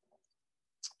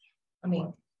 I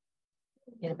mean,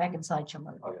 get it back in slideshow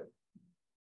mode. Okay.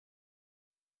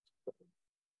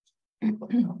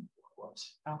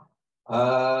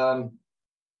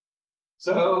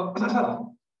 So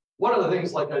one of the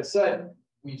things, like I said,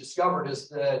 we discovered is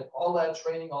that all that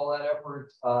training, all that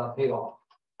effort paid off,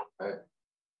 right?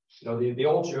 You know, the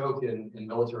old joke in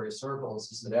military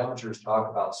circles is that amateurs talk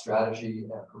about strategy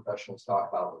and professionals talk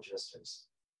about logistics.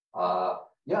 Yeah,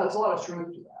 there's a lot of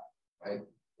truth to that, right?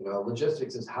 You know,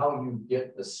 logistics is how you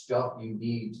get the stuff you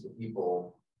need to the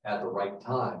people at the right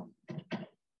time.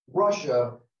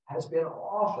 Russia has been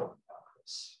awful about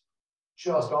this,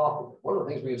 just awful. One of the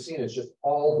things we have seen is just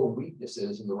all the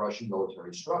weaknesses in the Russian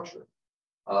military structure.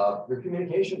 Their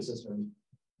communication systems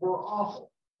were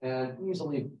awful and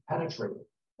easily penetrated.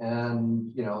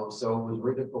 And, you know, so it was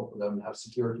very difficult for them to have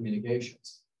secure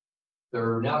communications.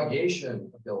 Their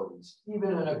navigation abilities,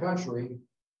 even in a country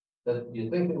that you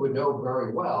think they would know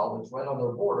very well, that's right on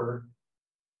their border,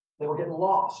 they were getting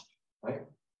lost, right?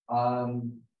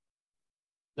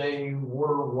 They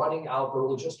were running out, their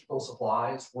logistical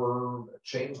supplies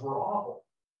chains were awful.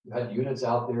 You had units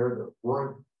out there that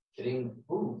weren't getting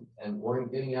food and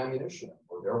weren't getting ammunition,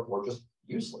 or therefore just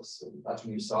useless. And that's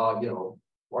when you saw,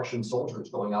 Russian soldiers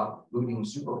going out looting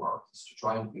supermarkets to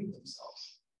try and feed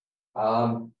themselves.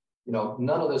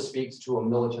 None of this speaks to a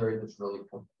military that's really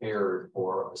prepared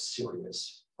for a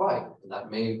serious fight. And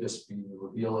that may just be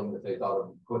revealing that they thought it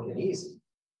would be quick and easy.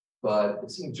 But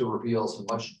it seems to reveal some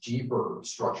much deeper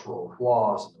structural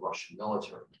flaws in the Russian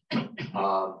military.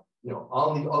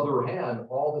 On the other hand,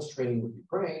 all this training with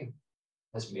Ukraine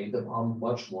has made them a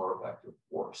much more effective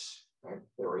force. Right?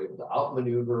 They were able to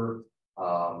outmaneuver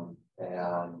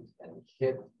and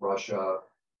hit Russia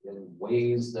in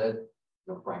ways that,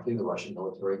 frankly, the Russian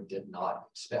military did not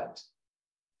expect.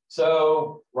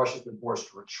 So Russia's been forced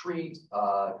to retreat,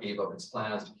 gave up its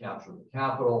plans to capture the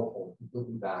capital, pulled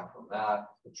completely back from that,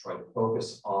 and tried to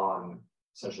focus on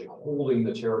essentially holding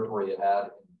the territory it had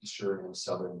in eastern and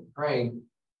southern Ukraine.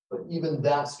 But even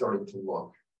that's starting to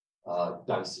look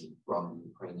dicey from the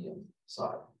Ukrainian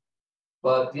side.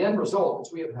 But the end result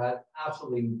is we have had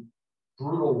absolutely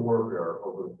brutal warfare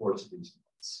over the course of these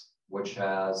months, which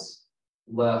has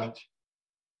left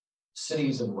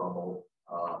cities in rubble,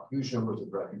 huge numbers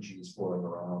of refugees flowing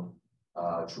around,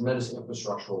 tremendous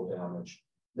infrastructural damage.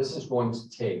 This is going to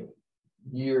take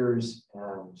years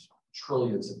and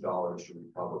trillions of dollars to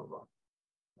recover from,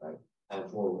 right? And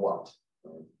for what?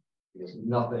 Right? Because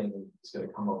nothing is going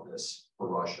to come of this for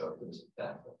Russia that is a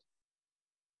benefit.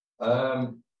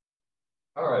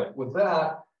 All right, with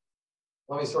that,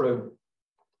 let me sort of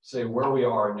say where we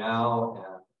are now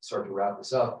and start to wrap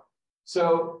this up.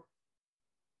 So,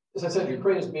 as I said,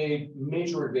 Ukraine has made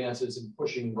major advances in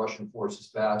pushing Russian forces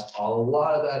back. A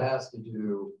lot of that has to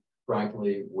do,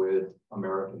 frankly, with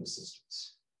American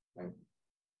assistance. Right?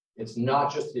 It's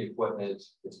not just the equipment,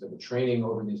 it's been the training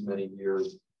over these many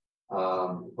years.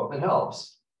 Equipment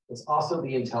helps. It's also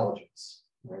the intelligence.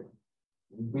 Right?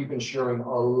 We've been sharing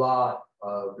a lot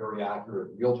of very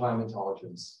accurate real-time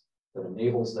intelligence that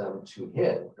enables them to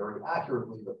hit very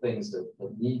accurately the things that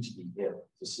need to be hit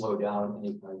to slow down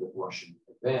any kind of Russian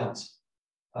advance.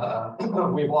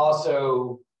 We've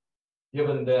also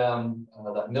given them,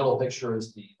 that middle picture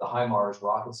is the HIMARS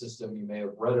rocket system you may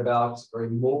have read about. It's a very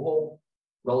mobile,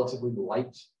 relatively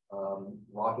light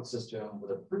rocket system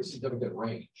with a pretty significant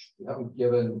range. We haven't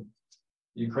given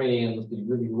the Ukrainians the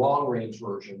really long range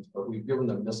versions, but we've given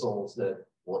them missiles that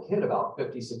will hit about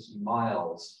 50, 60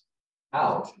 miles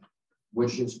out,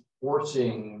 which is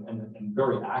forcing and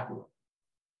very accurate,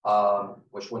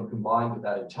 which when combined with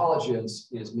that intelligence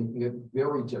is making it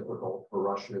very difficult for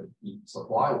Russia to keep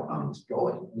supply lines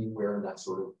going anywhere in that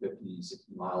sort of 50,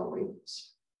 60 mile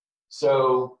radius.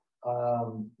 So,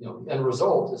 the end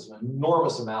result is an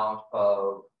enormous amount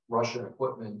of Russian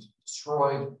equipment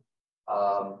destroyed.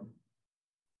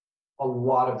 A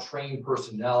lot of trained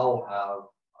personnel have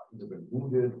either been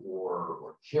wounded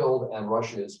or killed, and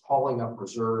Russia is calling up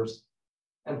reserves.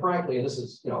 And frankly, and this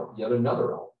is yet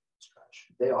another element of this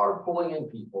crash, they are pulling in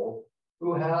people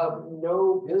who have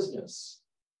no business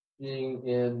being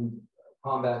in a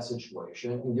combat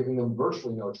situation and giving them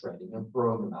virtually no training and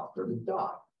throwing them out there to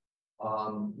die.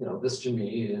 This to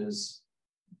me is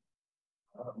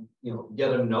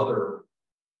yet another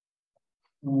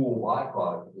cruel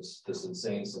byproduct of this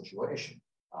insane situation.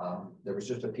 There was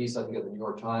just a piece, I think, of the New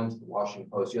York Times, the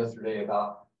Washington Post yesterday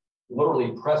about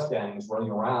literally press gangs running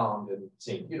around in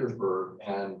St. Petersburg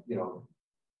and,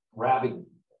 grabbing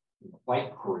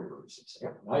fight careers.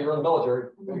 Now you're in the military,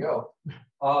 there you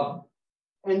go.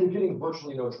 And you're getting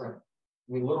virtually no training.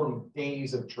 I mean, literally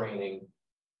days of training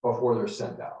before they're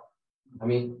sent out. I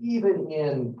mean, even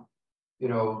in,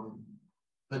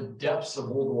 the depths of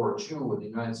World War II, when the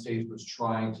United States was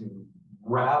trying to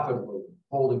rapidly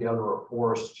pull together a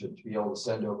force to be able to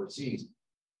send overseas,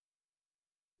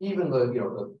 even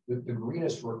the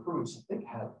greenest recruits, I think,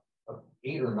 had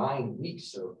 8 or 9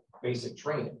 weeks of basic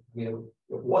training. I mean,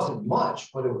 it wasn't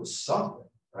much, but it was something,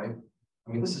 right?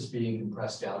 I mean, this is being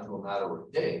compressed down to a matter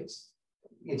of days.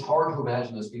 It's hard to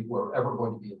imagine those people are ever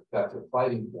going to be an effective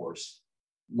fighting force.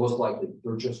 Most likely,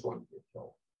 they're just going to get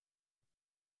killed.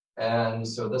 And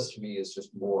so this, to me, is just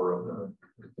more of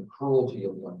the cruelty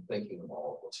of the unthinking of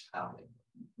all of what's happening.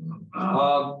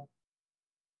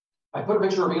 I put a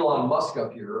picture of Elon Musk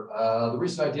up here. The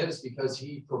reason I did is because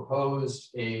he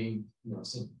proposed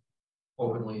said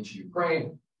openly to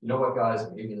Ukraine, you know what, guys,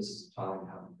 maybe this is a time to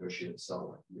have negotiated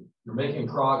settlement. You're making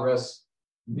progress.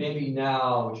 maybe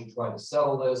now we should try to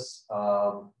settle this.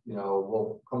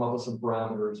 We'll come up with some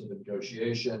parameters of the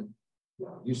negotiation.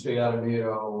 You stay out of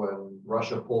NATO and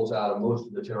Russia pulls out of most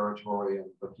of the territory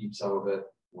but keeps some of it.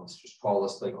 Let's just call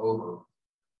this thing over.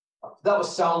 That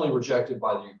was soundly rejected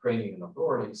by the Ukrainian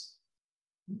authorities.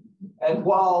 And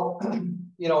while,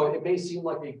 it may seem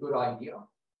like a good idea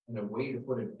and a way to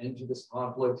put an end to this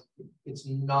conflict, it's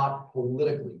not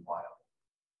politically viable.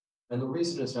 And the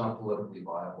reason it's not politically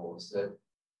viable is that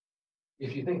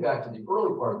if you think back to the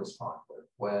early part of this conflict,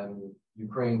 when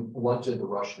Ukraine blunted the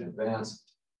Russian advance,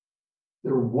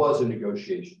 there was a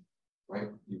negotiation, right?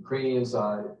 The Ukrainian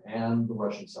side and the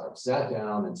Russian side sat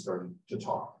down and started to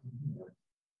talk.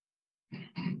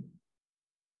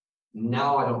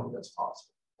 Now I don't think that's possible.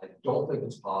 I don't think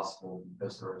it's possible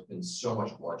because there has been so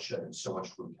much bloodshed and so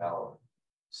much brutality.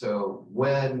 So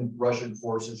when Russian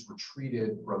forces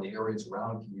retreated from the areas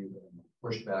around Kyiv and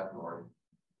pushed back north,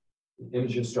 the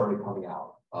images started coming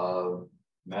out of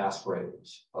mass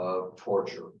graves, of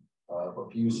torture, of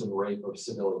abuse and rape of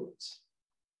civilians.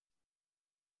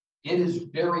 It is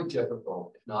very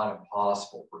difficult, if not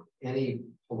impossible, for any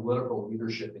political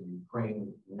leadership in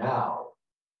Ukraine now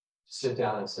to sit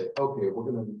down and say, okay, we're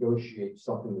going to negotiate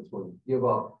something that's going to give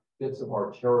up bits of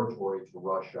our territory to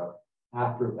Russia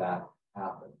after that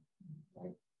happened.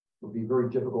 Right? It would be very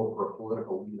difficult for a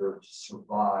political leader to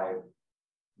survive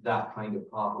that kind of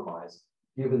compromise,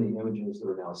 given the images that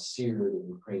are now seared in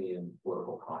Ukrainian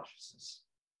political consciousness.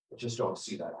 I just don't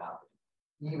see that happening.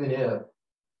 Even if,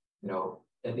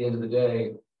 at the end of the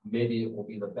day, maybe it will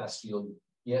be the best deal you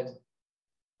get,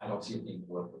 I don't see it being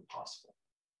politically possible.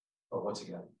 But once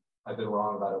again, I've been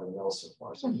wrong about everything else so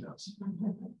far, so who knows.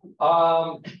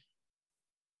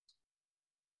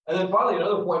 And then finally,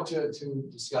 another point to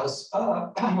discuss,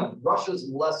 Russia's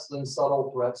less than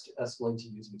subtle threats to escalate to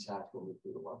using tactical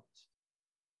nuclear weapons.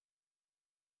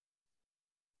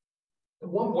 At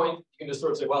one point, you can just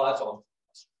sort of say, well, that's all,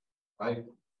 right?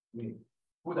 I mean,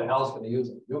 who the hell is going to use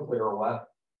a nuclear weapon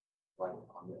right,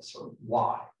 on this? Or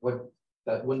why? Wouldn't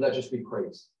that just be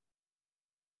crazy?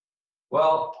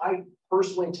 Well, I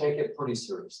personally take it pretty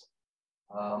seriously.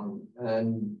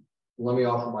 And let me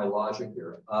offer my logic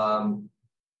here.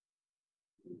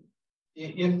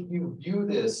 If you view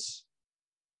this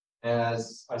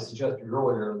as I suggested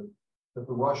earlier, that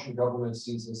the Russian government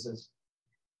sees this as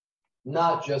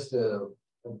not just a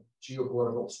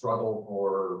geopolitical struggle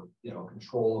for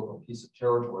control of a piece of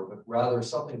territory, but rather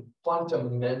something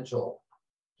fundamental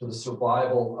to the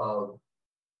survival of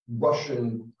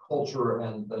Russian culture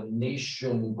and the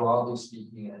nation, broadly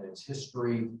speaking, and its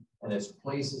history and its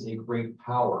place as a great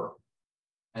power.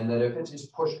 And that if it is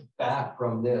pushed back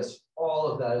from this,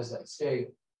 all of that is at stake.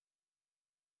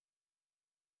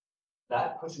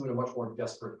 That puts you in a much more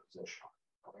desperate position.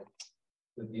 Right?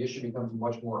 The issue becomes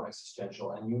much more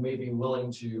existential, and you may be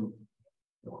willing to,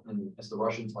 and as the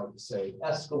Russians like to say,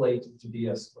 escalate to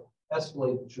de-escalate,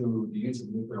 escalate to the use of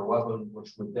a nuclear weapon,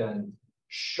 which would then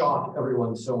shock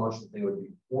everyone so much that they would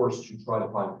be forced to try to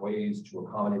find ways to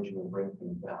accommodate you and bring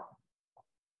things down.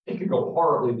 It could go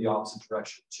horribly the opposite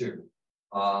direction too.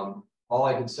 All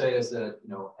I can say is that,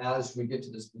 as we get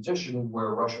to this position where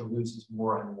Russia loses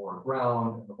more and more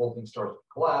ground and the whole thing starts to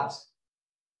collapse,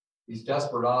 these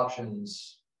desperate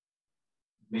options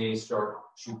may start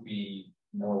to be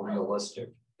more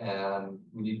realistic. And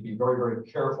we need to be very, very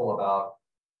careful about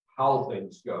how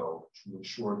things go to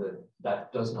ensure that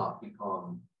that does not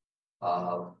become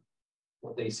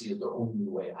what they see as their only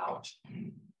way out.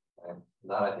 And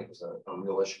that, I think, is a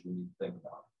real issue we need to think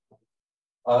about.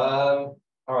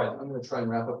 All right, I'm going to try and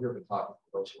wrap up here, but talk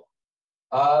way too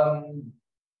long.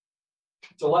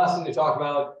 So last thing to talk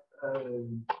about,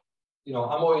 I'm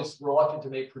always reluctant to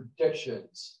make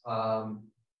predictions. So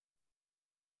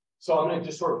I'm going to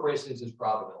just sort of phrase things as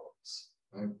probabilities.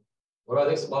 Right? What do I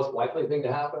think is the most likely thing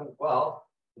to happen? Well,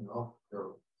 they're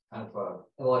kind of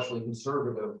intellectually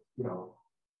conservative,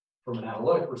 from an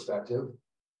analytic perspective.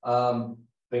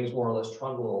 Things more or less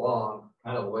trundle along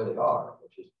kind of the way they are,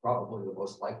 which is probably the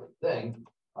most likely thing.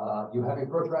 You have a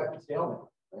protracted stalemate,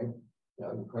 right?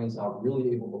 Ukraine's not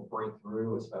really able to break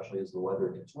through, especially as the weather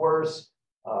gets worse.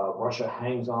 Russia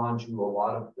hangs on to a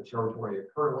lot of the territory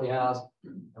it currently has,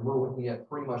 and we're looking at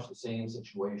pretty much the same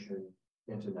situation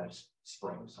into next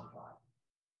spring sometime.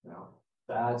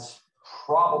 That's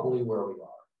probably where we are.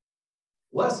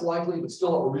 Less likely, but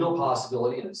still a real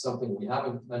possibility, and it's something we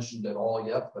haven't mentioned at all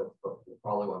yet, but we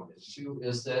probably want to get to,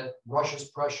 is that Russia's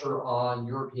pressure on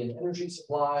European energy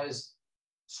supplies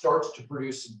starts to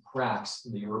produce some cracks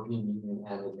in the European Union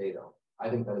and in NATO. I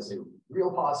think that is a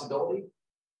real possibility.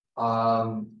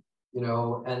 you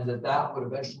know, and that would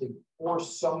eventually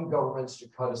force some governments to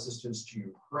cut assistance to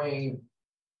Ukraine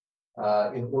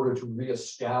in order to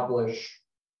reestablish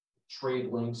trade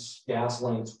links, gas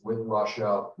links with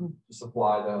Russia to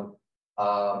supply them,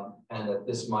 and that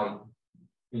this might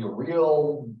be a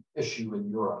real issue in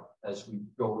Europe as we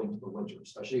go into the winter,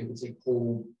 especially if it's a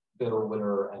cold, bitter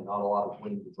winter and not a lot of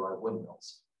wind to drive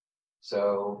windmills.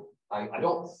 So I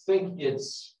don't think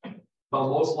it's the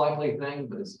most likely thing,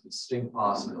 but it's a distinct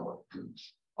possibility.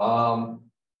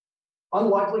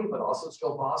 Unlikely, but also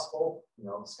still possible. You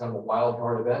know, it's kind of a wild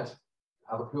card event.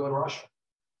 Have a coup in Russia.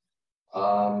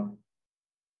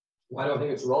 Why do I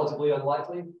think it's relatively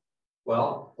unlikely?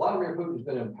 Well, Vladimir Putin's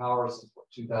been in power since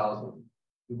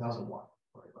 2001.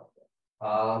 Sorry about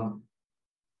that.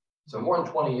 So more than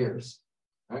 20 years,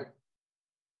 right?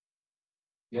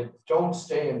 You don't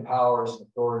stay in power as an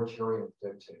authoritarian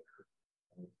dictator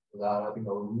without having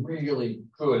a really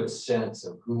good sense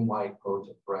of who might pose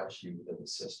a threat to you within the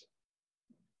system.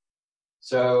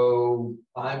 So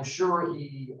I'm sure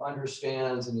he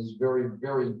understands and is very,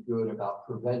 very good about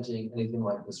preventing anything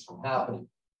like this from happening.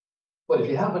 But if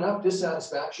you have enough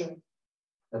dissatisfaction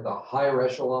at the higher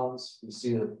echelons, you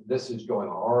see that this is going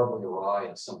horribly awry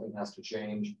and something has to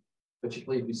change,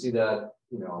 particularly if you see that,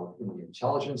 you know, in the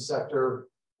intelligence sector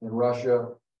in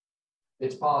Russia,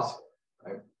 it's possible,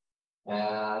 right?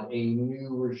 And a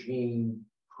new regime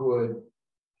could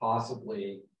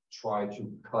possibly try to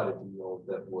cut a deal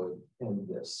that would end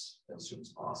this as soon as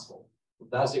possible.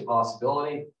 That's a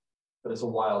possibility, but it's a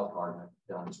wild card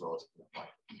and it's relatively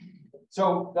unlikely.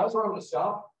 So that's where I'm going to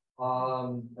stop.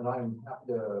 And I'm happy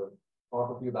to talk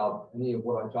with you about any of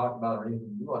what I've talked about or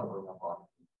anything you want to bring up on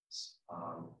this.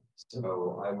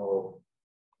 So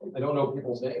I don't know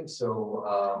people's names, so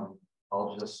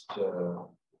I'll just,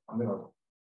 I'm gonna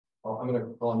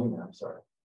call you now, sorry.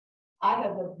 I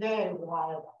have a very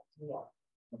wild idea.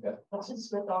 Okay. But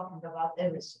since we're talking about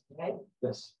everything, right?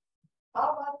 Yes.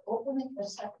 How about opening a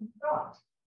second front?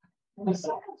 And the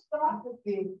second front would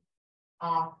be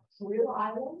Career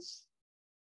Islands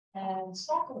and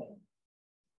Zachary.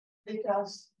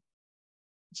 Because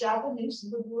Japanese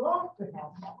would love to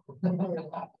have that Career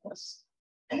Islands.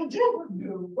 And they would be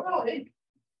willing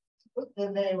to put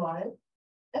their name on it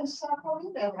and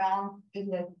Zachary around in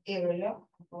that area,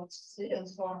 what's to see and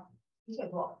so on. He said,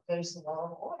 well, there's a lot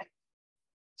of oil.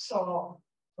 So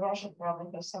Russia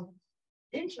probably has some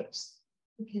interest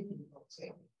in keeping those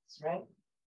areas, right?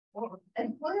 Well,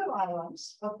 and Career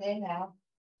Islands, what they have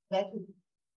that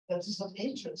is of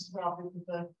interest probably to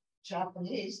the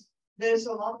Japanese, there's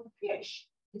a lot of fish.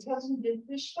 It hasn't been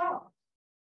fished out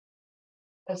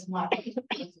as much.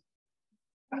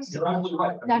 You're absolutely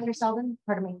right. Dr. Selden,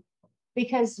 pardon me,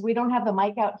 because we don't have the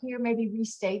mic out here, maybe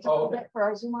restate a little bit for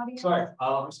our Zoom audience. Sorry,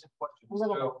 just a question. A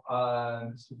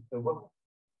little.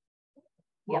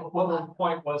 So, one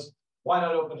point was, why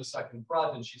not open a second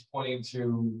front? And she's pointing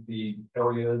to the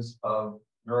areas of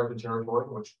American territory,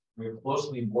 which we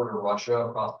closely border Russia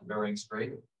across the Bering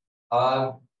Strait.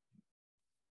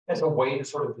 As a way to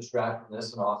sort of distract from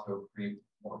this and also create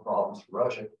more problems for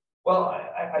Russia. Well,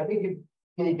 I think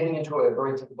you're getting into a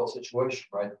very difficult situation,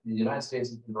 right? The United States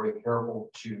has been very careful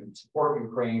to support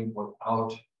Ukraine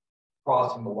without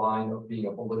crossing the line of being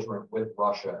a belligerent with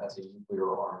Russia as a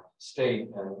nuclear armed state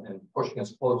and pushing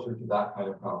us closer to that kind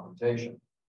of confrontation.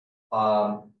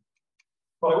 But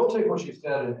I will take what she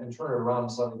said and turn it around in a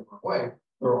slightly different way.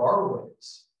 There are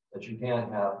ways that you can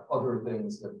have other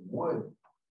things that would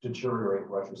deteriorate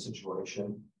Russia's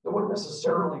situation that wouldn't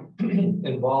necessarily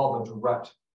involve a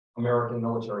direct American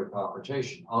military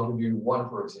confrontation. I'll give you one,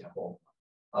 for example.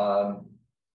 The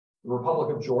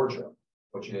Republic of Georgia,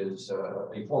 which is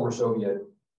a former Soviet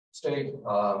state,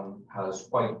 has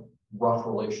quite rough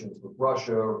relations with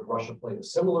Russia. Russia played a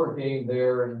similar game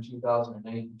there in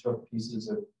 2008 and took pieces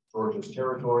of Georgia's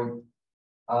territory.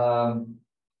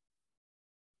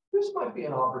 This might be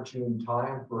an opportune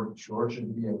time for Georgia to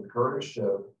be encouraged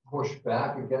to push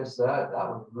back against that. That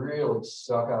would really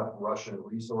suck up Russian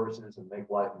resources and make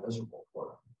life miserable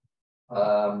for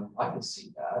them. I can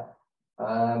see that.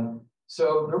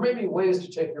 So there may be ways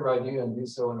to take your idea and do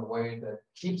so in a way that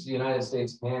keeps the United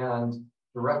States' hand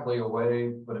directly away,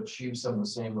 but achieves some of the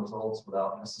same results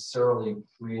without necessarily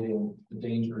creating the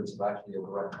dangers of actually a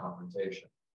direct confrontation.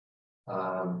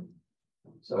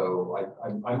 So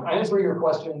I'm answering your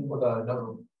question with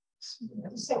another.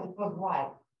 So, but why?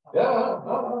 Yeah,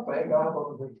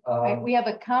 okay. We have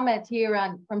a comment here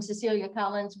from Cecilia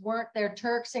Collins. Weren't there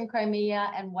Turks in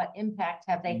Crimea, and what impact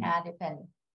have they had, if any?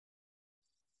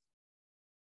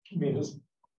 You mean,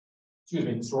 excuse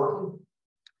me, historically?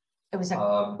 It was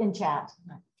in chat.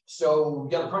 So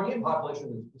yeah, the Crimean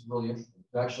population is really interesting.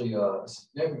 It's actually a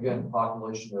significant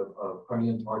population of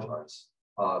Crimean Tartars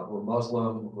who are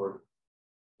Muslim, who are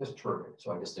just Turkic.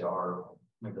 So I guess they are,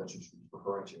 maybe that's what she's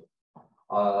referring to.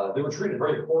 They were treated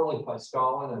very poorly by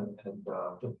Stalin and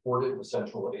deported to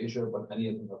Central Asia, but many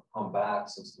of them have come back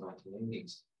since the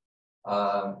 1980s.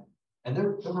 And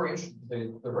they're very interesting.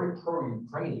 They're very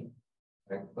pro-Ukrainian,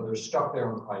 right? But they're stuck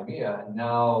there in Crimea, and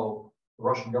now the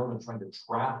Russian government is trying to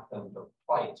trap them to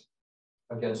fight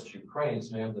against Ukraine.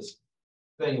 So they have this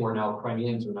thing where now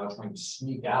Crimeans are now trying to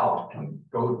sneak out and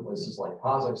go to places like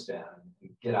Kazakhstan and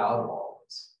get out of all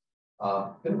this.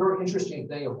 Been a very interesting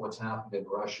thing of what's happened in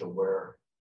Russia, where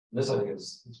this I think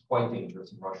is quite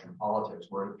dangerous in Russian politics,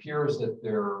 where it appears that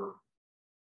their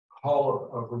call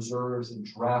of reserves and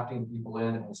drafting people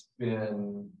in has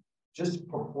been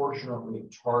disproportionately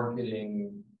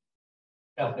targeting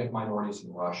ethnic minorities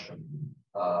in Russia,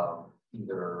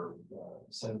 either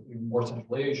more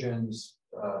Central Asians,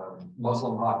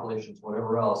 Muslim populations,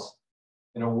 whatever else,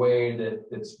 in a way that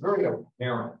it's very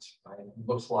apparent. Right? It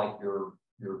looks like you're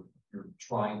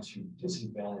trying to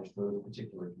disadvantage those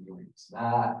particular communities.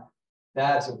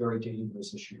 That's a very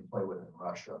dangerous issue to play with in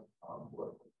Russia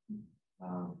politically.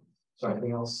 So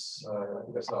anything else? I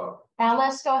think I saw.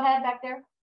 Alice, go ahead back there.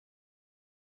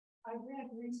 I read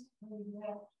recently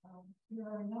that there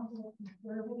are a number of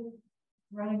conservatives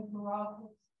running for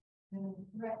office and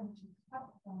threaten to cut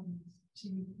funds to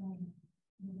Ukraine.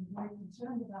 I'm very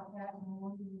concerned about that, and I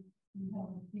wonder if you have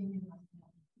an opinion on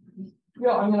that.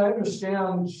 Yeah, I mean, I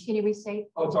understand. Can you restate?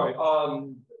 Oh, sorry.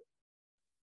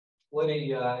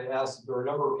 Lenny asked if there are a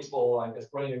number of people, I guess,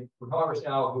 running for Congress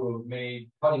now who have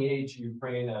made cutting aid to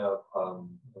Ukraine a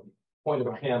point of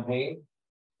a campaign.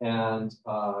 And,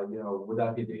 would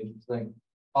that be a dangerous thing?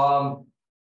 I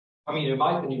mean, in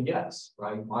my opinion, yes,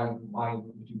 right?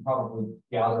 If you probably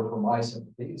gather from my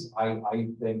sympathies, I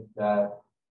think that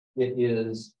it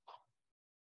is,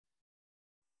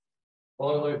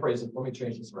 well, let me phrase it, let me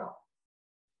change this around.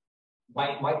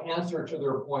 My answer to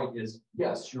their point is,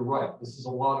 yes, you're right. This is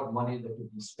a lot of money that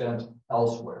could be spent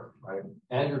elsewhere, right?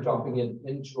 And you're dumping it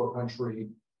into a country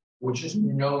which is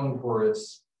known for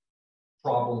its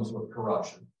problems with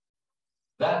corruption.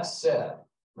 That said,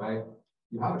 right,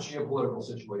 you have a geopolitical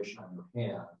situation on your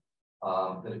hand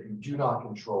that if you do not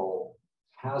control,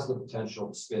 has the potential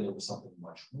to spin into something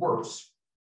much worse.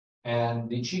 And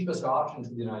the cheapest option for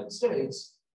the United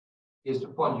States is to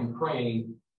fund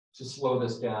Ukraine to slow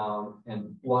this down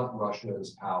and blunt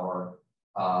Russia's power.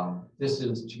 This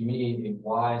is, to me, a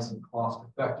wise and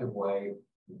cost-effective way.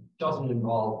 It doesn't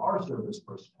involve our service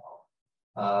personnel.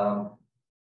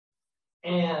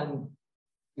 And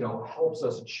helps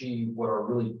us achieve what are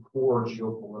really core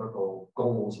geopolitical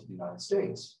goals of the United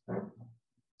States. Right?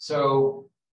 So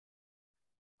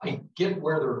I get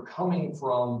where they're coming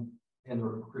from and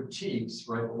their critiques,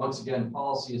 right? But once again,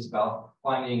 policy is about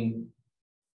finding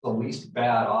the least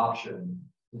bad option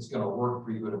that's going to work for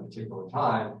you at a particular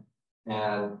time.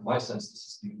 And my sense, this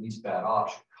is the least bad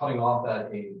option. Cutting off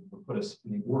that aid would put us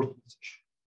in a worse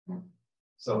position.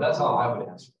 So that's how I would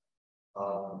answer.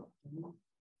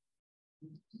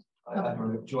 I don't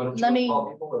know. Do you want to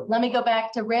call people? Let me go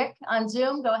back to Rick on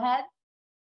Zoom. Go ahead.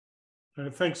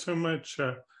 Thanks so much.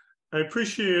 I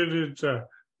appreciated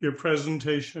your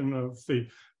presentation of the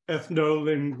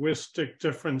ethno-linguistic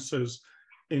differences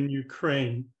in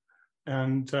Ukraine.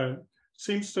 And it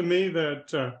seems to me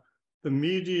that the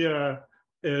media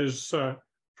is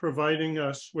providing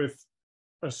us with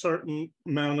a certain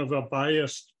amount of a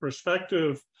biased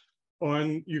perspective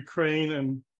on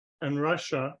Ukraine and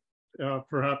Russia,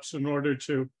 perhaps in order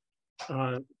to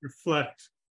reflect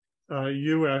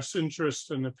US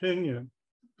interest and opinion.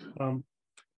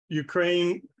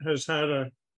 Ukraine has had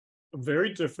a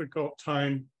very difficult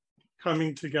time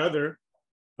coming together.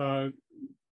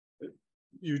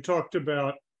 You talked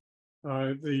about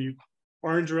the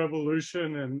Orange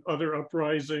Revolution and other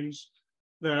uprisings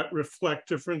that reflect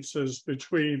differences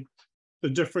between the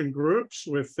different groups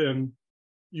within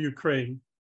Ukraine.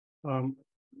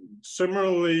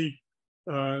 Similarly,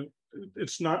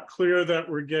 it's not clear that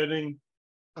we're getting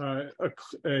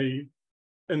an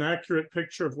accurate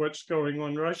picture of what's going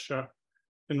on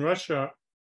in Russia.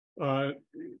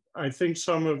 I think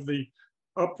some of the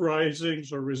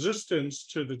uprisings or resistance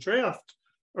to the draft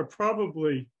are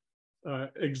probably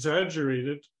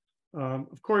exaggerated.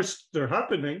 Of course, they're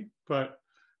happening, but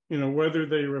whether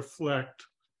they reflect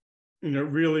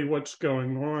really what's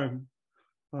going on,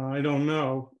 I don't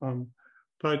know.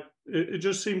 But it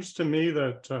just seems to me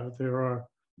that there are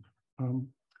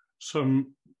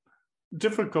some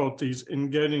difficulties in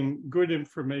getting good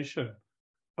information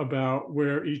about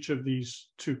where each of these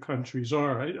two countries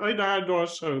are. I'd add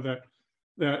also that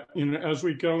as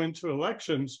we go into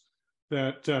elections,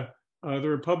 that the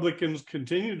Republicans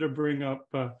continue to bring up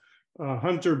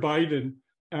Hunter Biden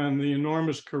and the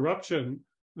enormous corruption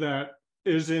that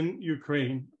is in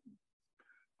Ukraine.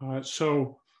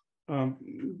 So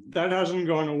that hasn't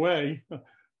gone away.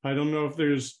 I don't know if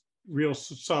there's real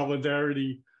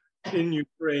solidarity in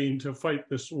Ukraine to fight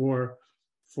this war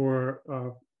for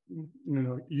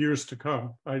years to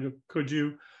come. Could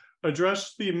you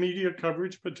address the media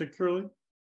coverage particularly?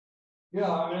 Yeah,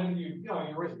 I mean, you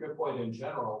raise a good point in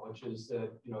general, which is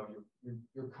that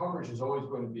your coverage is always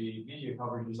going to be, media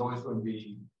coverage is always going to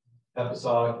be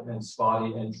episodic and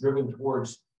spotty and driven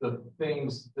towards the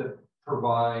things that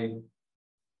provide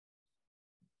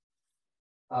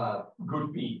good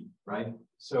feed, right?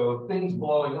 So things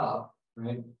blowing up,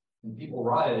 right, and people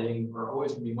rioting are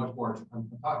always going to be much more. I'm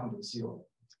talking to the ceiling.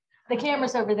 The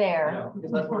camera's over there. Yeah,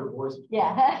 because that's where the voice is.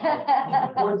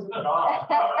 Yeah.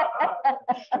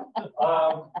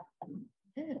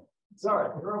 Sorry,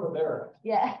 you're over there.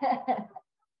 Yeah.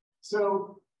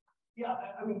 So, yeah,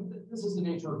 I mean, this is the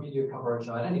nature of media coverage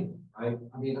on anything, right?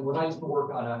 I mean, when I used to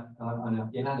work on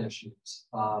Afghan issues,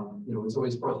 it's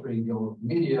always frustrating dealing with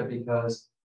media because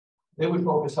they would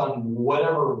focus on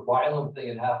whatever violent thing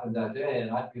had happened that day,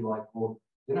 and I'd be like, well,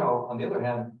 on the other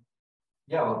hand,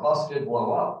 yeah, the bus did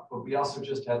blow up, but we also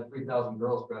just had 3,000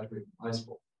 girls graduate from high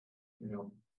school.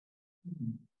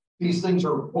 These things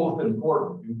are both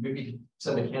important. Maybe you can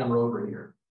send a camera over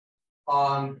here.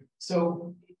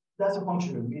 So that's a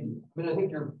function of media. I mean, I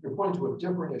think you're pointing to a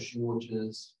different issue, which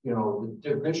is, the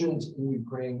divisions in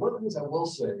Ukraine. One of the things I will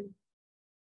say,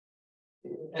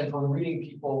 and from reading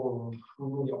people who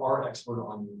really are expert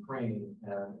on Ukraine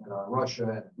and Russia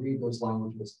and read those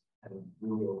languages and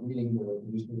really are reading the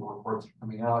newspaper reports that are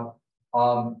coming out,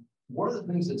 one of the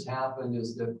things that's happened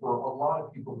is that for a lot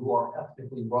of people who are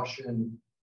ethnically Russian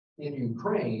in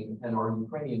Ukraine and are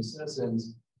Ukrainian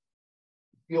citizens,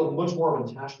 feel much more of an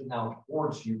attachment now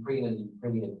towards Ukraine and the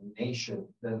Ukrainian nation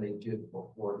than they did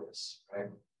before this, right?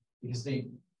 Because the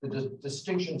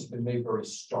distinction's been made very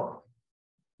stark,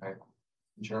 right?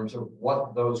 In terms of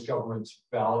what those governments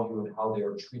value and how they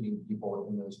are treating people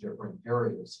in those different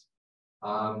areas.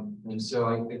 And so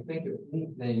I think if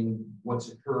anything,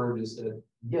 what's occurred is that,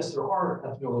 yes, there are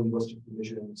ethno-linguistic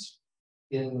divisions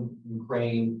in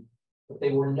Ukraine, but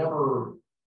they were never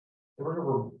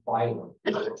violent.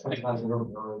 Sometimes they were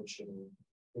marriage and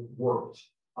it worked.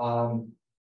 And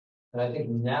I think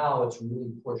now it's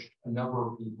really pushed a number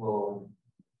of people,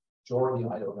 majority,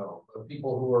 I don't know, but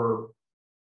people who are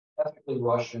ethnically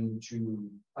Russian to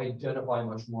identify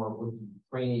much more with the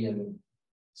Ukrainian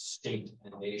state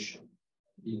and nation,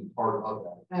 being part of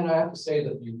that. And I have to say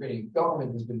that the Ukrainian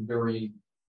government has been very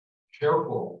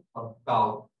careful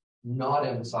about not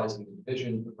emphasizing the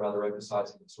division, but rather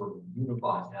emphasizing the sort of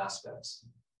unifying aspects.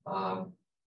 The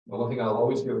one thing I'll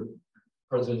always give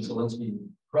President Zelensky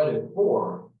credit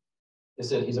for is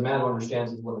that he's a man who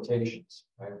understands his limitations,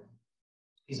 right?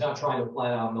 He's not trying to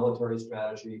plan out military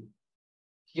strategy.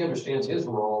 He understands his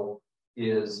role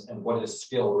is, and what his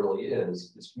skill really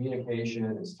is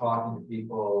communication, is talking to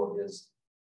people, is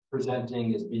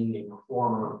presenting, is being a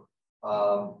performer,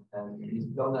 and he's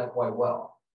done that quite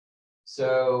well.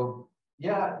 So,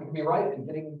 yeah, you can be right, and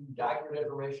getting accurate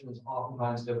information is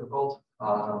oftentimes difficult,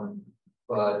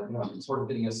 but sort of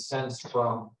getting a sense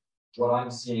from what I'm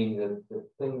seeing that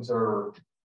things are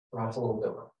perhaps a little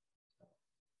different.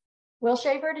 Will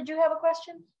Shaver, did you have a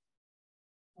question?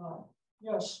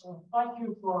 Yes, thank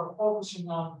you for focusing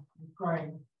on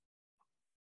Ukraine.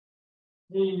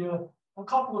 A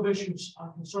couple of issues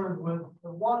I'm concerned with.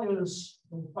 One is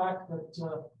the fact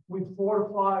that we've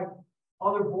fortified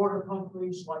other border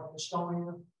countries like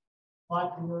Estonia,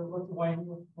 Latvia,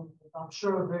 Lithuania, and I'm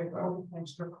sure they do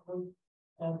things differently.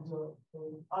 And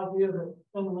the idea that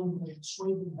Finland and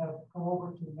Sweden have come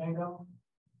over to NATO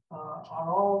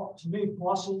are all, to me,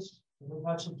 pluses. We've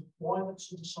had some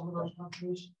deployments into some of those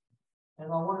countries.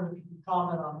 And I wondered if you could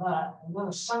comment on that. And then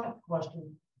a second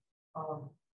question,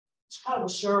 it's kind of a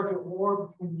surrogate war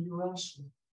between the US and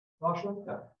Russia,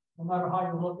 no matter how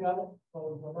you look at it.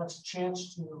 So that's a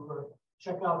chance to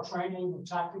check out training and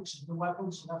tactics and new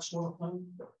weapons and that sort of thing.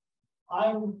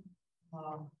 I'm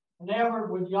enamored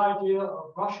with the idea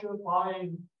of Russia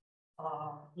buying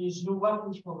these new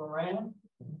weapons from Iran,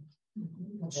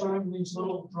 concerning these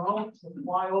little drones that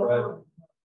fly over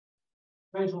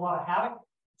and raise a lot of havoc in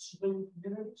civilian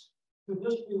communities. Could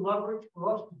this be leverage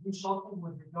for us to do something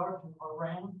with regard to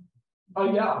Iran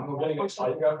Oh, yeah, I'm getting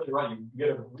excited. You're absolutely right. You get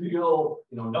a real,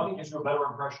 nothing gives you a better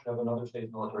impression of another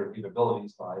state's military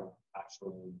capabilities by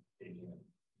actually engaging in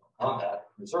combat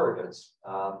with surrogates.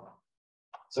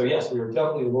 So yes, we are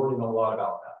definitely learning a lot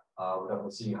about that. We're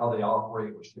definitely seeing how they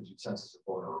operate, which gives you senses of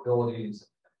vulnerabilities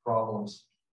and problems.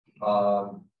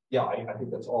 Yeah, I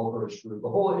think that's all very true. The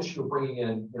whole issue of bringing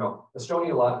in,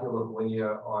 Estonia, Latvia,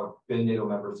 Lithuania have been NATO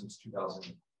members since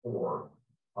 2004.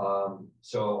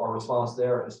 So our response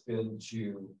there has been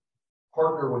to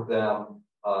partner with them,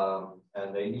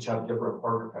 and they each have different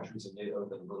partner countries in NATO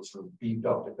that have really sort of beefed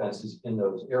up defenses in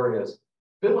those areas.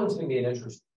 Finland's going to be an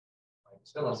interesting.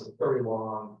 Finland's a very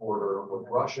long border with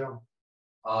Russia.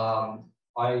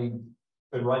 I've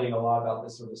been writing a lot about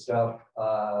this sort of stuff,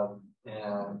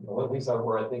 and one of the things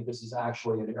where I think this is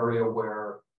actually an area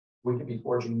where we could be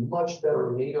forging much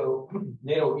better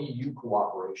NATO-EU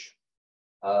cooperation.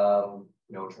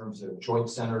 In terms of joint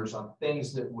centers on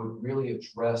things that would really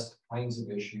address the kinds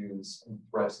of issues and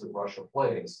threats that Russia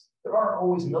plays. There aren't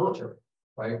always military,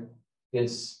 right?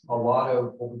 It's a lot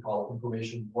of what we call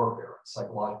information warfare,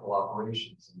 psychological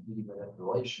operations, and media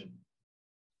manipulation.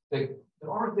 There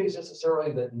aren't things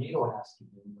necessarily that NATO has to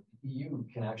do, but the EU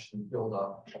can actually build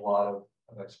up a lot of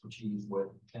expertise with,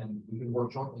 and we can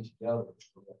work jointly together to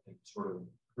sort of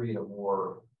create a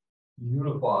more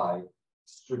unified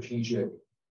strategic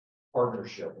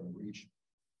partnership in the region.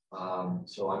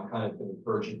 So I'm kind of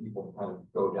encouraging people to kind of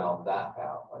go down that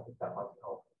path. I think that might be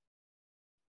helpful.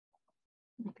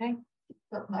 Okay.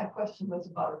 But my question was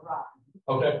about Iraq.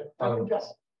 Okay. I can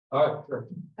just. All right, sure.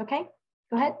 Okay,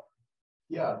 go ahead.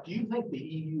 Yeah, do you think the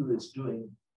EU is doing,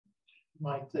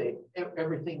 might say,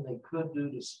 everything they could do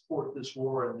to support this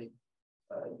war in the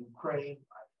Ukraine?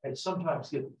 I sometimes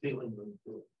get the feeling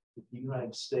that the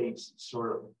United States is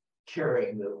sort of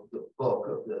carrying the bulk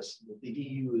of this, that the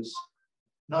EU is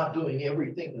not doing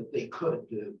everything that they could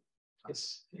do. I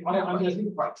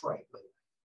think quite frankly.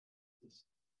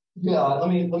 Yeah, let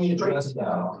me address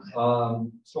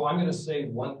that. So I'm going to say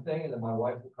one thing, and then my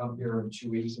wife will come here in 2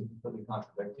 weeks and completely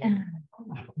contradict me.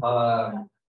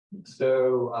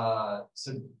 So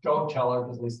don't tell her,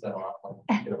 because at least that'll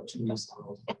like 2 weeks.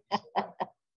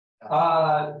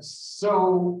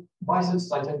 So my sense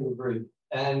is I tend to agree,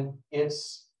 and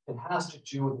it has to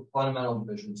do with the fundamental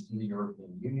divisions in the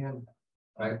European Union,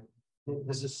 right?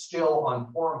 This is still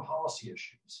on foreign policy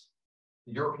issues.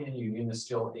 The European Union is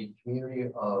still a community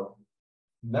of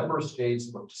member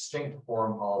states with distinct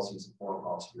foreign policies and foreign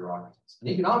policy bureaucracies. And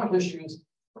economic issues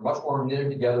are much more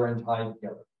knitted together and tied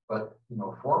together. But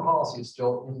foreign policy is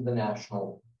still in the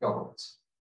national governments,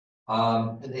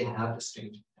 and they have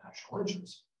distinct national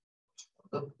interests.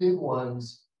 The big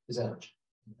ones is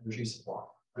energy supply.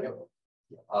 Right?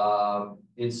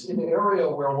 It's an area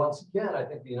where, once again, I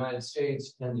think the United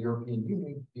States and the European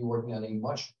Union could be working on a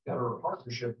much better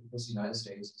partnership, because the United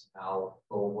States is now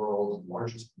the world's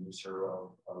largest producer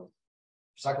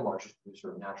second largest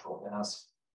producer of natural gas.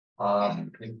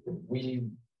 If we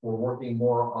were working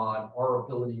more on our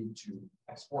ability to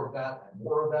export that and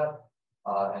more of that,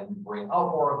 and bring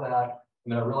out more of that. I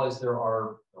mean, I realize there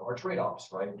are trade-offs,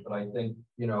 right? But I think,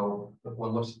 if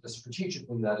one looks at this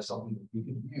strategically, that is something that we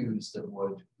could use that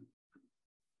would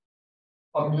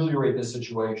ameliorate this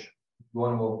situation. If you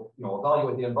want to,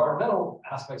 evaluate the environmental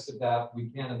aspects of that, we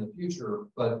can in the future,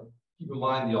 but keep in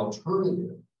mind the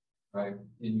alternative, right,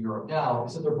 in Europe now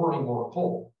is that they're burning more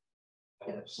coal,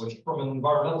 which from an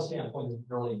environmental standpoint is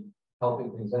really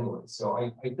helping things anyway. So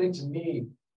I think, to me,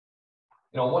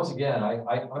 once again,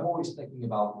 I'm always thinking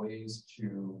about ways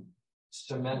to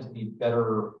cement a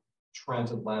better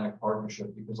transatlantic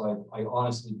partnership, because I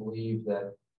honestly believe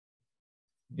that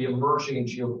the emerging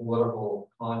geopolitical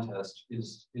contest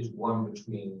is one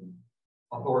between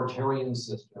authoritarian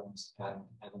systems and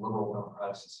liberal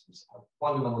democratic systems have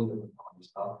fundamentally different values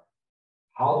about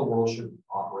how the world should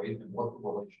operate and what the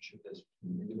relationship is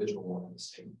between the individual and the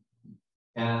state.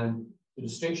 And the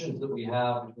distinctions that we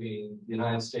have between the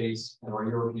United States and our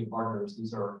European partners,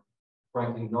 these are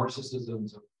frankly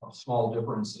narcissisms of small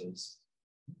differences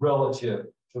relative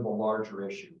to the larger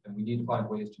issue. And we need to find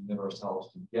ways to knit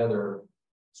ourselves together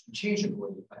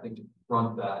strategically, I think, to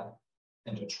confront that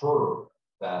and deter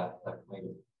that kind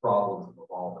of problem from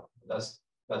evolving.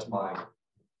 That's my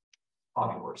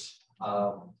hobby horse.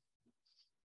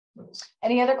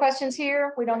 Any other questions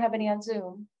here? We don't have any on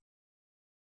Zoom.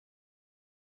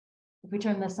 If we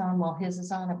turn this on while his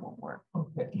is on, it won't work.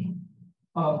 Okay.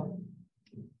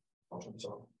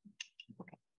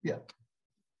 Yeah.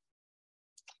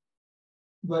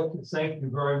 I'd like to thank you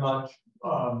very much.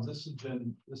 This has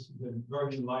been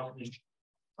very enlightening.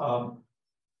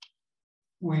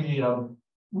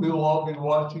 we'll all be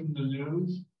watching the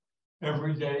news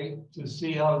every day to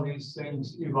see how these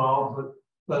things evolve.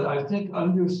 But I think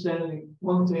understanding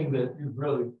one thing that you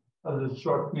really that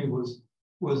struck me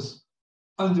was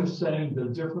understanding the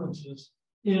differences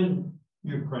in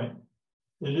Ukraine.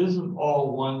 It isn't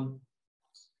all one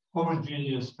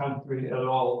homogeneous country at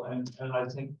all, and I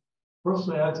think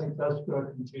personally, I think that's going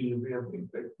to continue to be a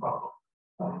big problem.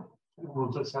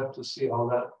 We'll just have to see how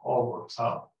that all works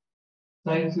out.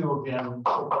 Thank you again.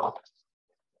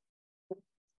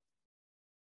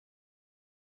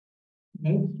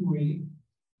 Next week,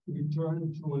 we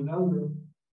turn to another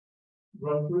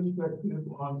retrospective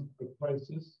on the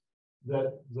crisis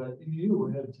that the EU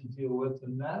had to deal with,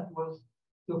 and that was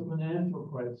the financial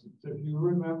crisis. If you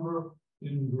remember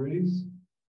in Greece,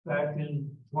 back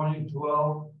in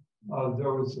 2012,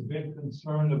 there was a big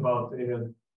concern about they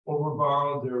had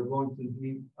overborrowed, they were going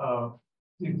to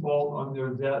default on their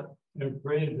debt, and it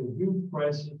created a huge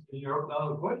crisis in Europe. Now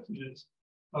the question is,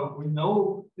 we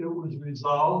know it was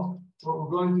resolved, but we're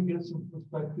going to get some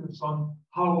perspectives on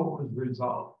how it was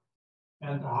resolved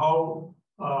and how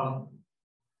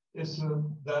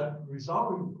that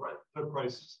resolving the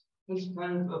crisis has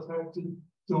kind of affected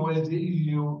the way the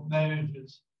EU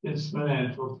manages its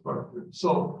financial structure.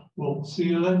 So we'll see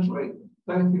you next week.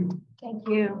 Thank you. Thank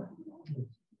you.